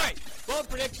on it. All right. Bold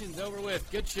predictions over with.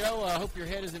 Good show. I hope your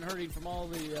head isn't hurting from all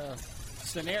the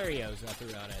scenarios I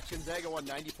threw out at you. Gonzaga won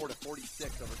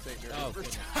 94-46 over St.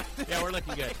 Mary's. Oh, yeah, we're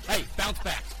looking good. Hey, bounce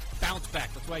back. Bounce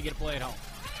back. That's why you get to play at home.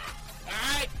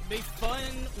 All right. Big fun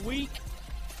week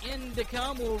in to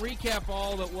come. We'll recap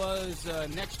all that was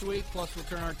next week, plus we'll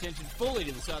turn our attention fully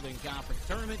to the Southern Conference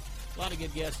Tournament. A lot of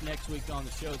good guests next week on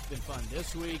the show. It's been fun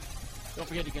this week. Don't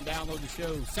forget you can download the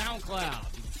show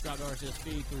SoundCloud. You can subscribe to RSS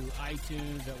feed through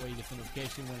iTunes. That way you get the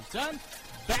notification when it's done.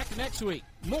 Back next week.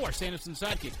 More Sanderson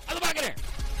Sidekick on the Buccaneers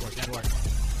Sports Network.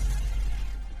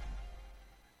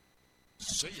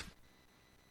 See ya.